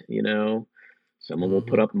contingent, you know. Someone will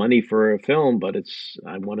put up money for a film, but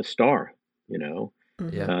I want a star, you know.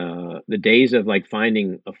 The days of like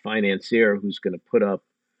finding a financier who's going to put up,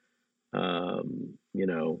 you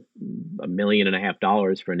know, $1.5 million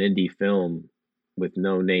for an indie film with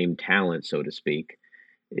no name talent, so to speak,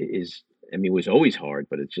 was always hard,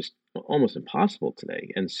 but it's just almost impossible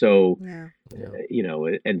today. And so, you know,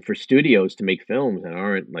 and for studios to make films that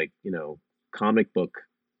aren't like, you know, comic book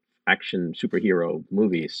action superhero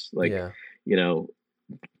movies, like, you know,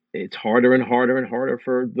 it's harder and harder and harder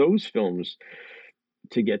for those films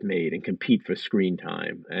to get made and compete for screen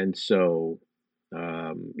time. And so,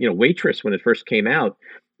 you know, Waitress, when it first came out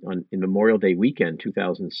in Memorial Day weekend,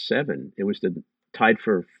 2007, it was tied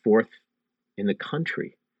for 4th in the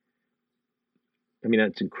country. I mean,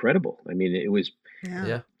 that's incredible. I mean, it was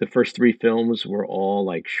the first 3 films were all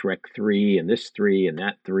like Shrek 3 and this 3 and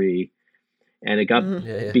that 3. And it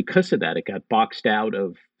got, because of that, it got boxed out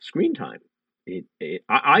of screen time.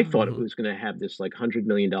 I thought it was going to have this like $100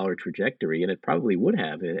 million trajectory, and it probably would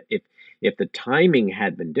have if the timing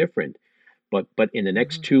had been different. But in the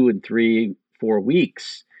next 2 and 3, 4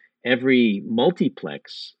 weeks, every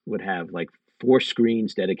multiplex would have like 4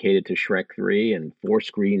 screens dedicated to Shrek 3 and 4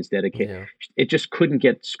 screens dedicated. It just couldn't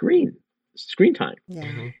get screen time.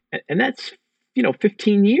 And that's, you know,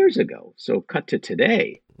 15 years ago. So cut to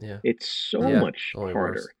today, it's so much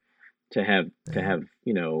harder to have,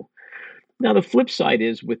 you know. Now, the flip side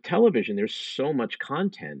is with television, there's so much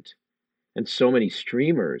content and so many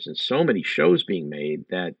streamers and so many shows being made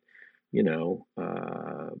that, you know,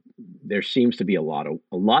 there seems to be a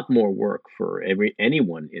lot more work for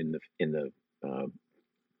anyone in the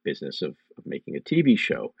business of making a TV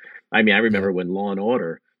show. I mean, I remember when Law and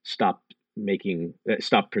Order stopped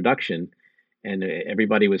production, and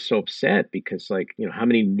everybody was so upset because, like, you know, how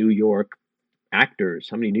many New York actors,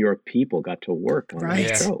 how many New York people got to work on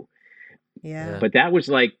that show? But that was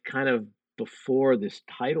like kind of before this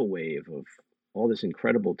tidal wave of all this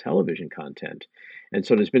incredible television content. And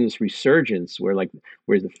so there's been this resurgence where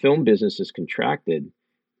the film business is contracted,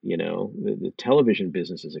 you know, the television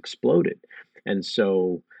business has exploded. And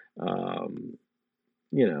so,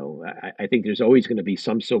 you know, I think there's always going to be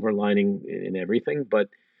some silver lining in everything, but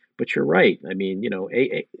But you're right. I mean,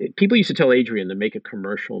 people used to tell Adrian to make a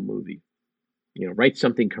commercial movie, write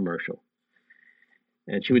something commercial.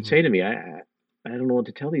 And she would Hmm. say to me, I don't know what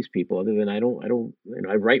to tell these people other than I don't,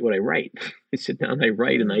 I write what I write. I sit down, I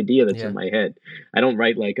write an Mm. idea that's in Yeah. my head. I don't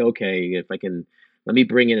write like, okay, if I can, let me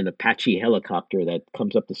bring in an Apache helicopter that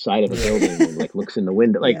comes up the side of a building and like looks in the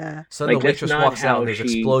window. Yeah. So the Like that's waitress not walks out how and there's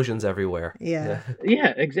she, explosions everywhere. Yeah.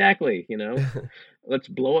 yeah, exactly. Let's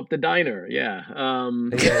blow up the diner. Yeah.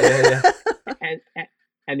 Yeah. And,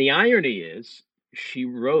 and the irony is she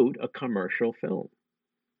wrote a commercial film.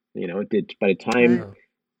 It did by the time Right. Oh,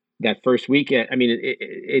 that first weekend. I mean,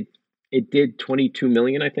 it did 22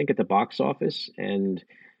 million, I think, at the box office, and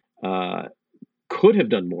uh, could have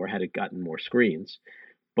done more had it gotten more screens.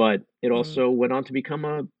 But it Mm. also went on to become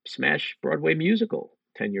a smash Broadway musical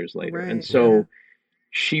 10 years later, and Right. yeah. Yeah. so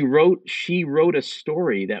she wrote a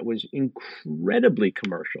story that was incredibly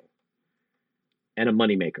commercial and a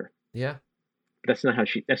moneymaker. Yeah. That's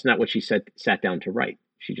not what she sat down to write.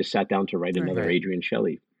 She just sat down to write Right. another Right. Adrian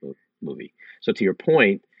Shelley movie. So to your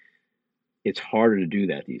point, it's harder to do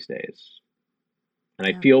that these days. And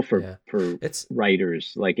I Yeah. feel for Yeah. for It's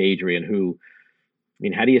writers like Adrian who, I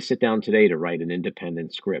mean, how do you sit down today to write an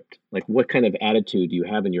independent script? Like what kind of attitude do you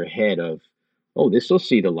have in your head of, oh, this will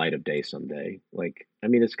see the light of day someday? Like, I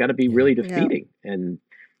mean, it's got to be yeah. really Yeah. defeating.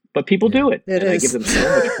 But people Yeah. do it, It and I give is. them so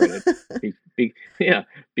much credit. Yeah,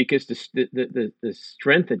 because the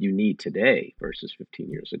strength that you need today versus 15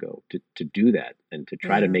 years ago to do that and to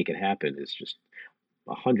try to Yeah. make it happen is just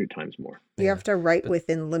 100 times more. You Yeah. have to write But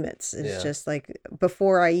within limits. It's yeah. just like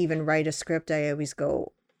before I even write a script, I always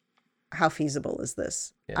go, how feasible is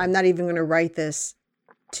this? Yeah. I'm not even going to write this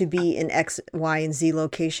to be in X, Y, and Z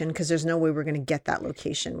location because there's no way we're going to get that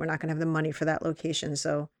location. We're not going to have the money for that location.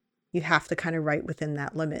 So you have to kind of write within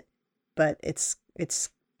that limit. But it's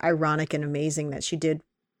ironic and amazing that she did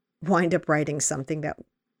wind up writing something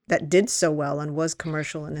that did so well and was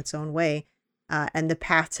commercial in its own way. And the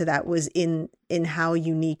path to that was in how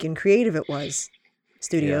unique and creative it was.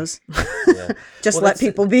 Studios, Yeah. just Well, let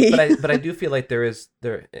people be. but I do feel like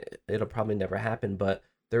it'll probably never happen, but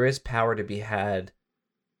there is power to be had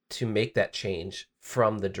to make that change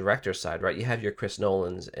from the director's side, right? You have your Chris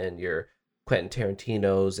Nolans and your Quentin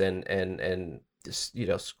Tarantinos and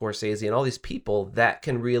Scorsese and all these people that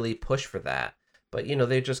can really push for that. But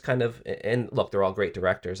they just kind of, and look, they're all great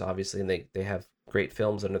directors, obviously, and they have great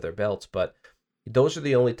films under their belts. But those are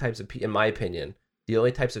the only types of, in my opinion, the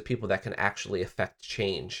only types of people that can actually affect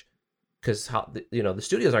change. Because the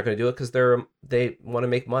studios aren't going to do it because they want to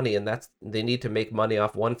make money, and they need to make money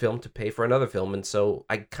off one film to pay for another film. And so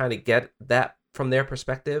I kind of get that from their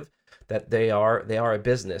perspective, that they are a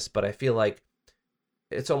business. But I feel like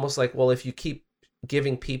it's almost like, well, if you keep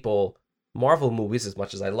giving people Marvel movies, as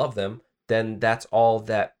much as I love them, then that's all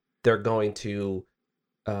that they're going to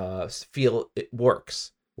feel it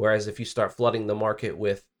works. Whereas if you start flooding the market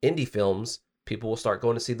with indie films, people will start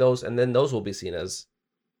going to see those, and then those will be seen as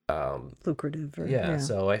lucrative. Yeah,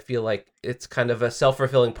 so I feel like it's kind of a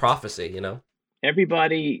self-fulfilling prophecy,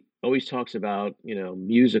 Everybody always talks about,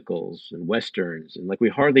 musicals and westerns, and like we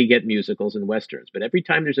hardly get musicals and westerns, but every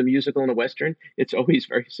time there's a musical and a western, it's always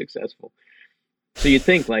very successful. So you'd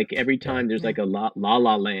think like every Yeah. time there's like a La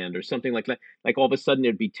La Land or something like that, like all of a sudden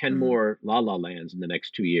there'd be 10 more La La Lands in the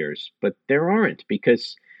next 2 years, but there aren't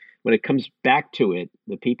because when it comes back to it,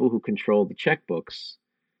 the people who control the checkbooks,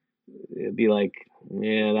 it'd be like,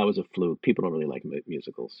 yeah, that was a fluke. People don't really like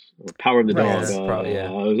musicals. Power of the Right. Dog. That's probably, yeah.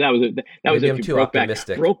 That was Maybe a I'm too Brokeback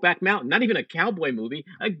optimistic. Brokeback Mountain. Not even a cowboy movie,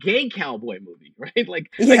 a gay cowboy movie, right?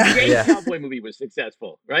 Like Yeah. a gay Yeah. cowboy movie was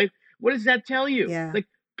successful, right? What does that tell you? Yeah. Like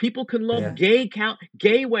people can love Yeah.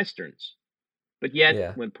 gay westerns, but yet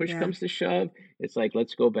Yeah. when push Yeah. comes to shove, it's like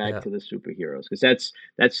let's go back Yeah. to the superheroes because that's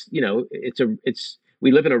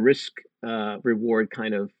we live in a risk reward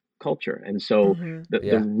kind of culture, and so Mhm. the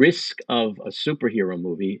Yeah. risk of a superhero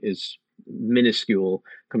movie is minuscule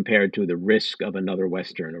compared to the risk of another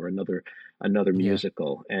western or another Yeah.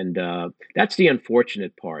 musical, and that's the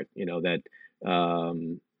unfortunate part, that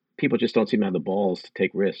people just don't seem to have the balls to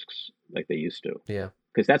take risks like they used to, Yeah.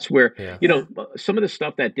 because that's where Yeah. Yeah. some of the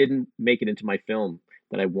stuff that didn't make it into my film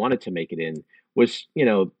that I wanted to make it in was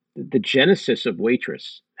the genesis of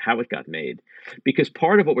Waitress, how it got made, because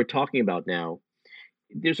part of what we're talking about now,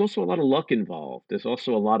 there's also a lot of luck involved. There's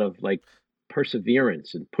also a lot of like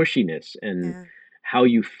perseverance and pushiness and Yeah. how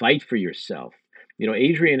you fight for yourself.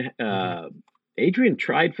 Adrian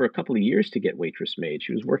tried for a couple of years to get Waitress made.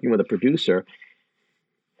 She was working with a producer,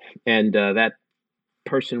 and that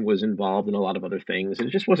person was involved in a lot of other things, and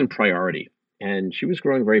it just wasn't priority. And she was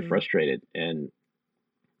growing very Mm. frustrated. And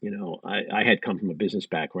I had come from a business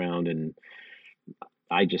background, and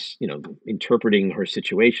I just, interpreting her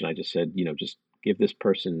situation, I just said, just give this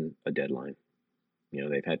person a deadline.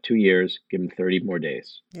 They've had 2 years, give them 30 more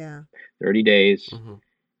days. Yeah. 30 days. Mm-hmm.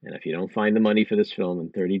 And if you don't find the money for this film in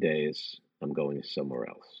 30 days, I'm going somewhere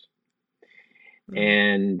else.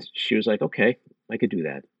 And she was like, okay, I could do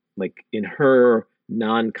that. Like, in her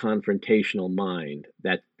non-confrontational mind,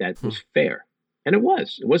 that was fair. And it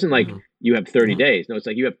was. It wasn't like you have 30 days. No, it's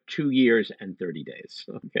like you have 2 years and 30 days.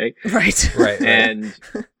 Okay. Right. And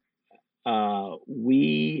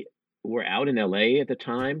we were out in LA at the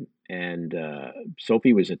time, and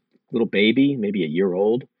Sophie was a little baby, maybe a year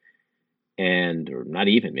old, or not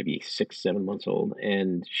even, maybe 6, 7 months old.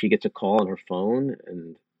 And she gets a call on her phone,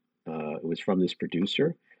 and it was from this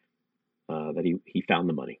producer that he found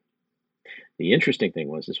the money. The interesting thing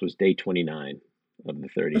was, this was day 29 of the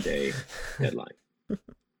 30-day deadline.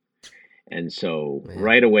 And so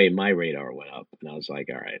right away, my radar went up, and I was like,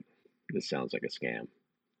 all right, this sounds like a scam.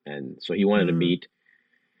 And so he wanted to meet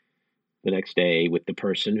the next day with the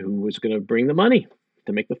person who was going to bring the money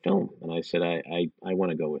to make the film. And I said, I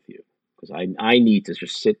want to go with you, because I need to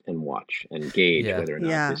just sit and watch and gauge whether or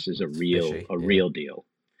not this is a real deal.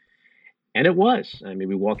 And it was. I mean,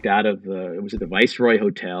 we walked out of it was at the Viceroy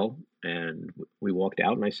Hotel, and we walked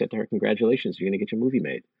out, and I said to her, congratulations, you're going to get your movie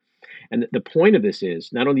made. And the point of this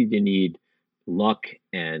is, not only do you need luck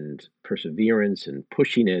and perseverance and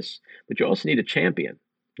pushiness, but you also need a champion.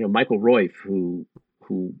 Michael Royf, who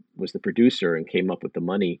was the producer and came up with the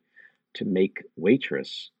money to make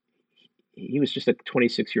Waitress, he was just a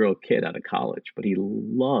 26-year-old kid out of college, but he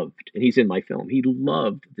loved, and he's in my film, he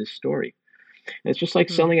loved this story. And it's just like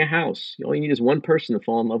selling a house. All you need is one person to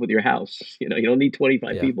fall in love with your house. You don't need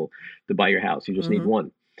 25 people to buy your house. You just need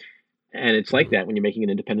one. And it's like that when you're making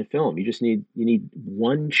an independent film. You need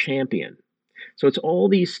one champion. So it's all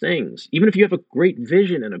these things. Even if you have a great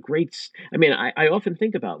vision and I often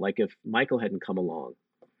think about, like, if Michael hadn't come along,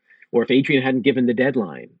 or if Adrian hadn't given the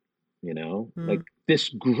deadline, like this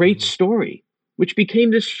great story, which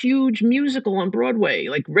became this huge musical on Broadway,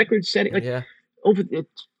 like record setting, over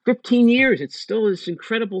 15 years, it's still this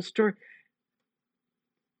incredible story.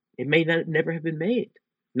 It may never have been made,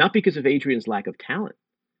 not because of Adrian's lack of talent,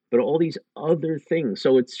 but all these other things.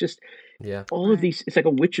 So it's just all of these. It's like a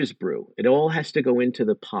witch's brew. It all has to go into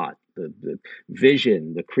the pot: the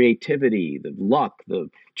vision, the creativity, the luck, the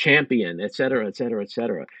champion, et cetera, et cetera, et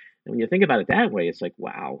cetera. And when you think about it that way, it's like,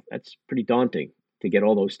 wow, that's pretty daunting to get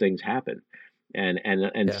all those things happen.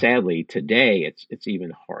 And sadly, today it's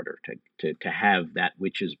even harder to have that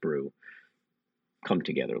witch's brew come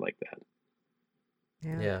together like that.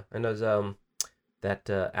 Yeah, I know that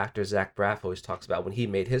actor Zach Braff always talks about when he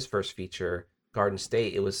made his first feature, Garden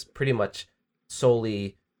State. It was pretty much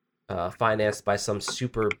solely financed by some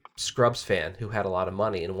super Scrubs fan who had a lot of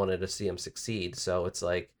money and wanted to see him succeed. So it's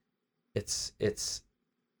like, it's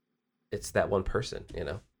that one person,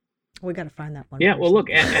 We got to find that one. Yeah, person. well, look,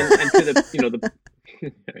 and to the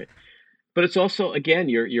but it's also, again,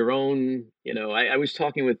 your own. I was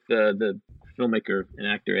talking with the filmmaker and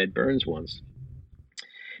actor Ed Burns once,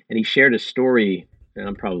 and he shared a story. And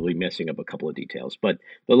I'm probably messing up a couple of details, but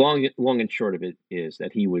the long and short of it is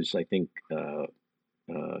that he was, I think, he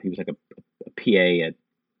was like a PA at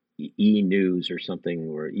E! News or something,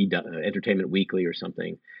 or Entertainment Weekly or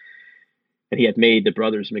something, and he had made The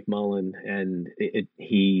Brothers McMullen, and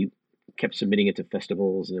he kept submitting it to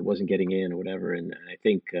festivals, and it wasn't getting in or whatever. And I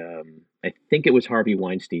think it was Harvey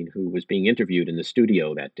Weinstein who was being interviewed in the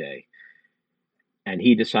studio that day, and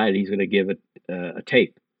he decided he's going to give a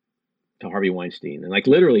tape to Harvey Weinstein, and like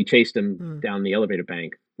literally chased him down the elevator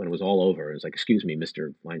bank when it was all over. It was like, "Excuse me,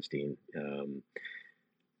 Mr. Weinstein,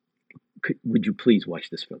 would you please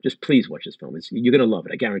watch this film? Just please watch this film. You're going to love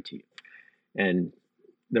it. I guarantee you." And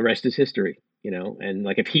the rest is history, And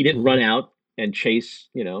like, if he didn't run out and chase,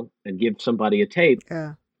 and give somebody a tape,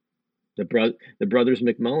 the Brothers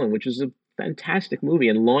McMullen, which is a fantastic movie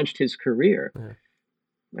and launched his career.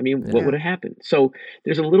 I mean, what would have happened? So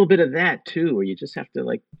there's a little bit of that too, where you just have to,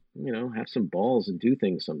 like, have some balls and do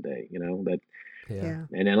things someday, and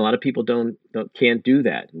then a lot of people can't do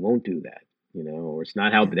that and won't do that, or it's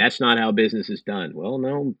not how that's not how business is done. Well,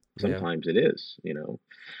 no, sometimes it is,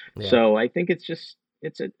 So I think it's just,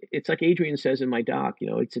 it's like Adrian says in my doc,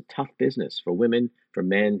 it's a tough business for women, for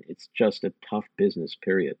men. It's just a tough business,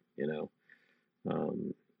 period,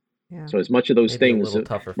 So as much of those things,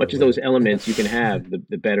 much of those elements you can have,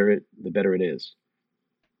 the better it is.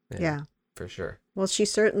 Yeah, for sure. Well, she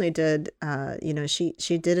certainly did.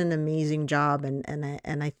 She did an amazing job, and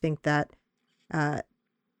I think that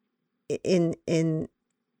in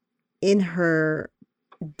her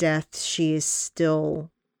death, she is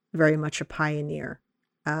still very much a pioneer.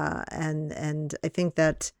 And I think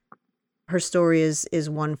that her story is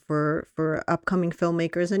one for upcoming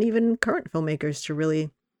filmmakers and even current filmmakers to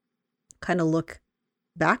really kind of look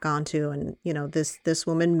back onto. And, you know, this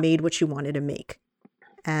woman made what she wanted to make,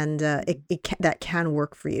 and that can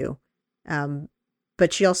work for you.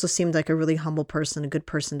 But she also seemed like a really humble person, a good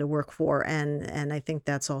person to work for. And I think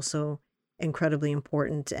that's also incredibly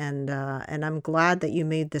important. And I'm glad that you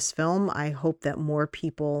made this film. I hope that more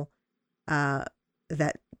people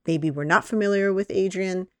that maybe were not familiar with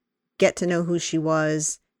Adrienne get to know who she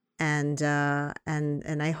was. And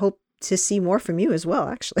I hope to see more from you as well,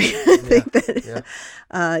 actually. I think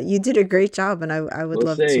that you did a great job, and I would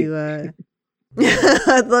love to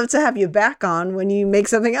I'd love to have you back on when you make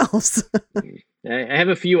something else. I have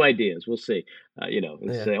a few ideas. We'll see.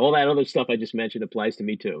 All that other stuff I just mentioned applies to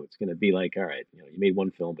me too. It's going to be like, all right, you made one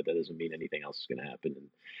film, but that doesn't mean anything else is going to happen. And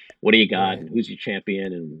what do you got? Right. And who's your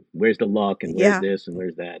champion? And where's the luck? And where's this? And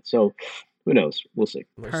where's that? So who knows? We'll see.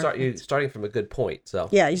 You're starting from a good point. So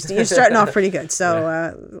yeah, you're starting off pretty good.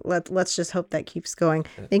 So let's just hope that keeps going.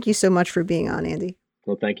 Thank you so much for being on, Andy.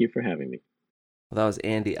 Well, thank you for having me. Well, that was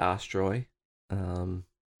Andy Ostroy. I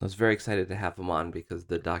was very excited to have him on because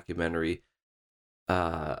the documentary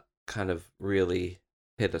kind of really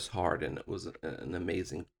hit us hard, and it was an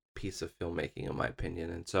amazing piece of filmmaking, in my opinion.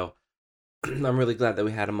 And so I'm really glad that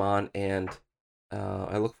we had him on, and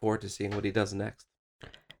I look forward to seeing what he does next.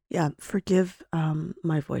 Yeah, forgive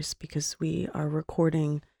my voice because we are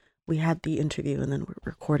recording. We had the interview, and then we're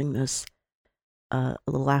recording this a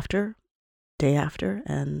little day after,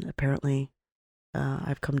 and apparently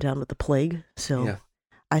I've come down with the plague, so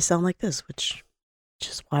I sound like this, which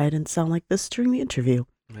is why I didn't sound like this during the interview.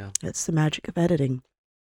 Yeah. It's the magic of editing.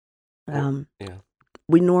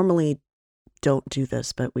 We normally don't do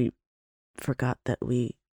this, but we forgot that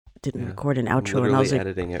we didn't record an outro, and I was like,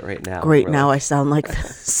 editing it right now. Great, now I sound like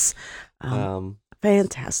this.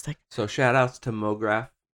 Fantastic. So shout outs to MoGraph,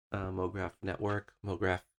 MoGraph Network,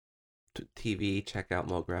 MoGraph TV. Check out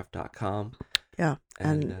MoGraph.com. Yeah,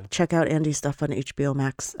 and check out Andy's stuff on HBO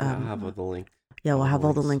Max. I'll have all the link. Yeah, we'll have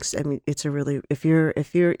all the links. I mean, it's a really, if you're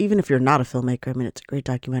even if you're not a filmmaker, I mean, it's a great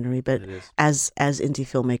documentary. But as indie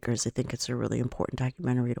filmmakers, I think it's a really important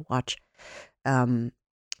documentary to watch.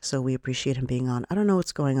 So we appreciate him being on. I don't know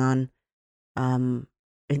what's going on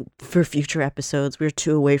for future episodes. We're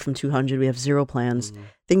 2 away from 200. We have 0 plans. Mm-hmm.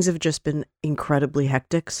 Things have just been incredibly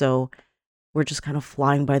hectic, so we're just kind of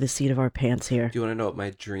flying by the seat of our pants here. Do you want to know what my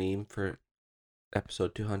dream for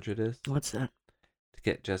episode 200 is? What's that? To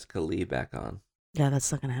get Jessica Lee back on. Yeah,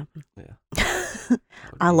 that's not going to happen. Yeah.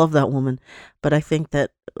 I love that woman, but I think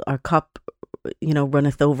that our cup,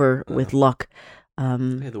 runneth over with luck.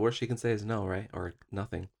 Hey, the worst she can say is no, right? Or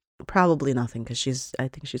nothing. Probably nothing, because I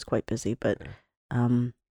think she's quite busy. But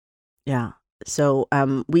yeah. So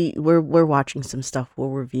we're watching some stuff. We'll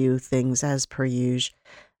review things as per usual.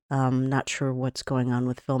 Not sure what's going on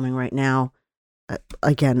with filming right now.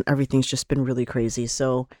 Again, everything's just been really crazy.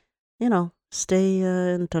 So, stay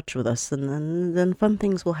in touch with us, and then fun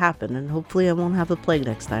things will happen. And hopefully, I won't have the plague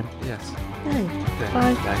next time. Yes. Hey. Okay.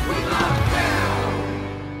 Bye. Bye.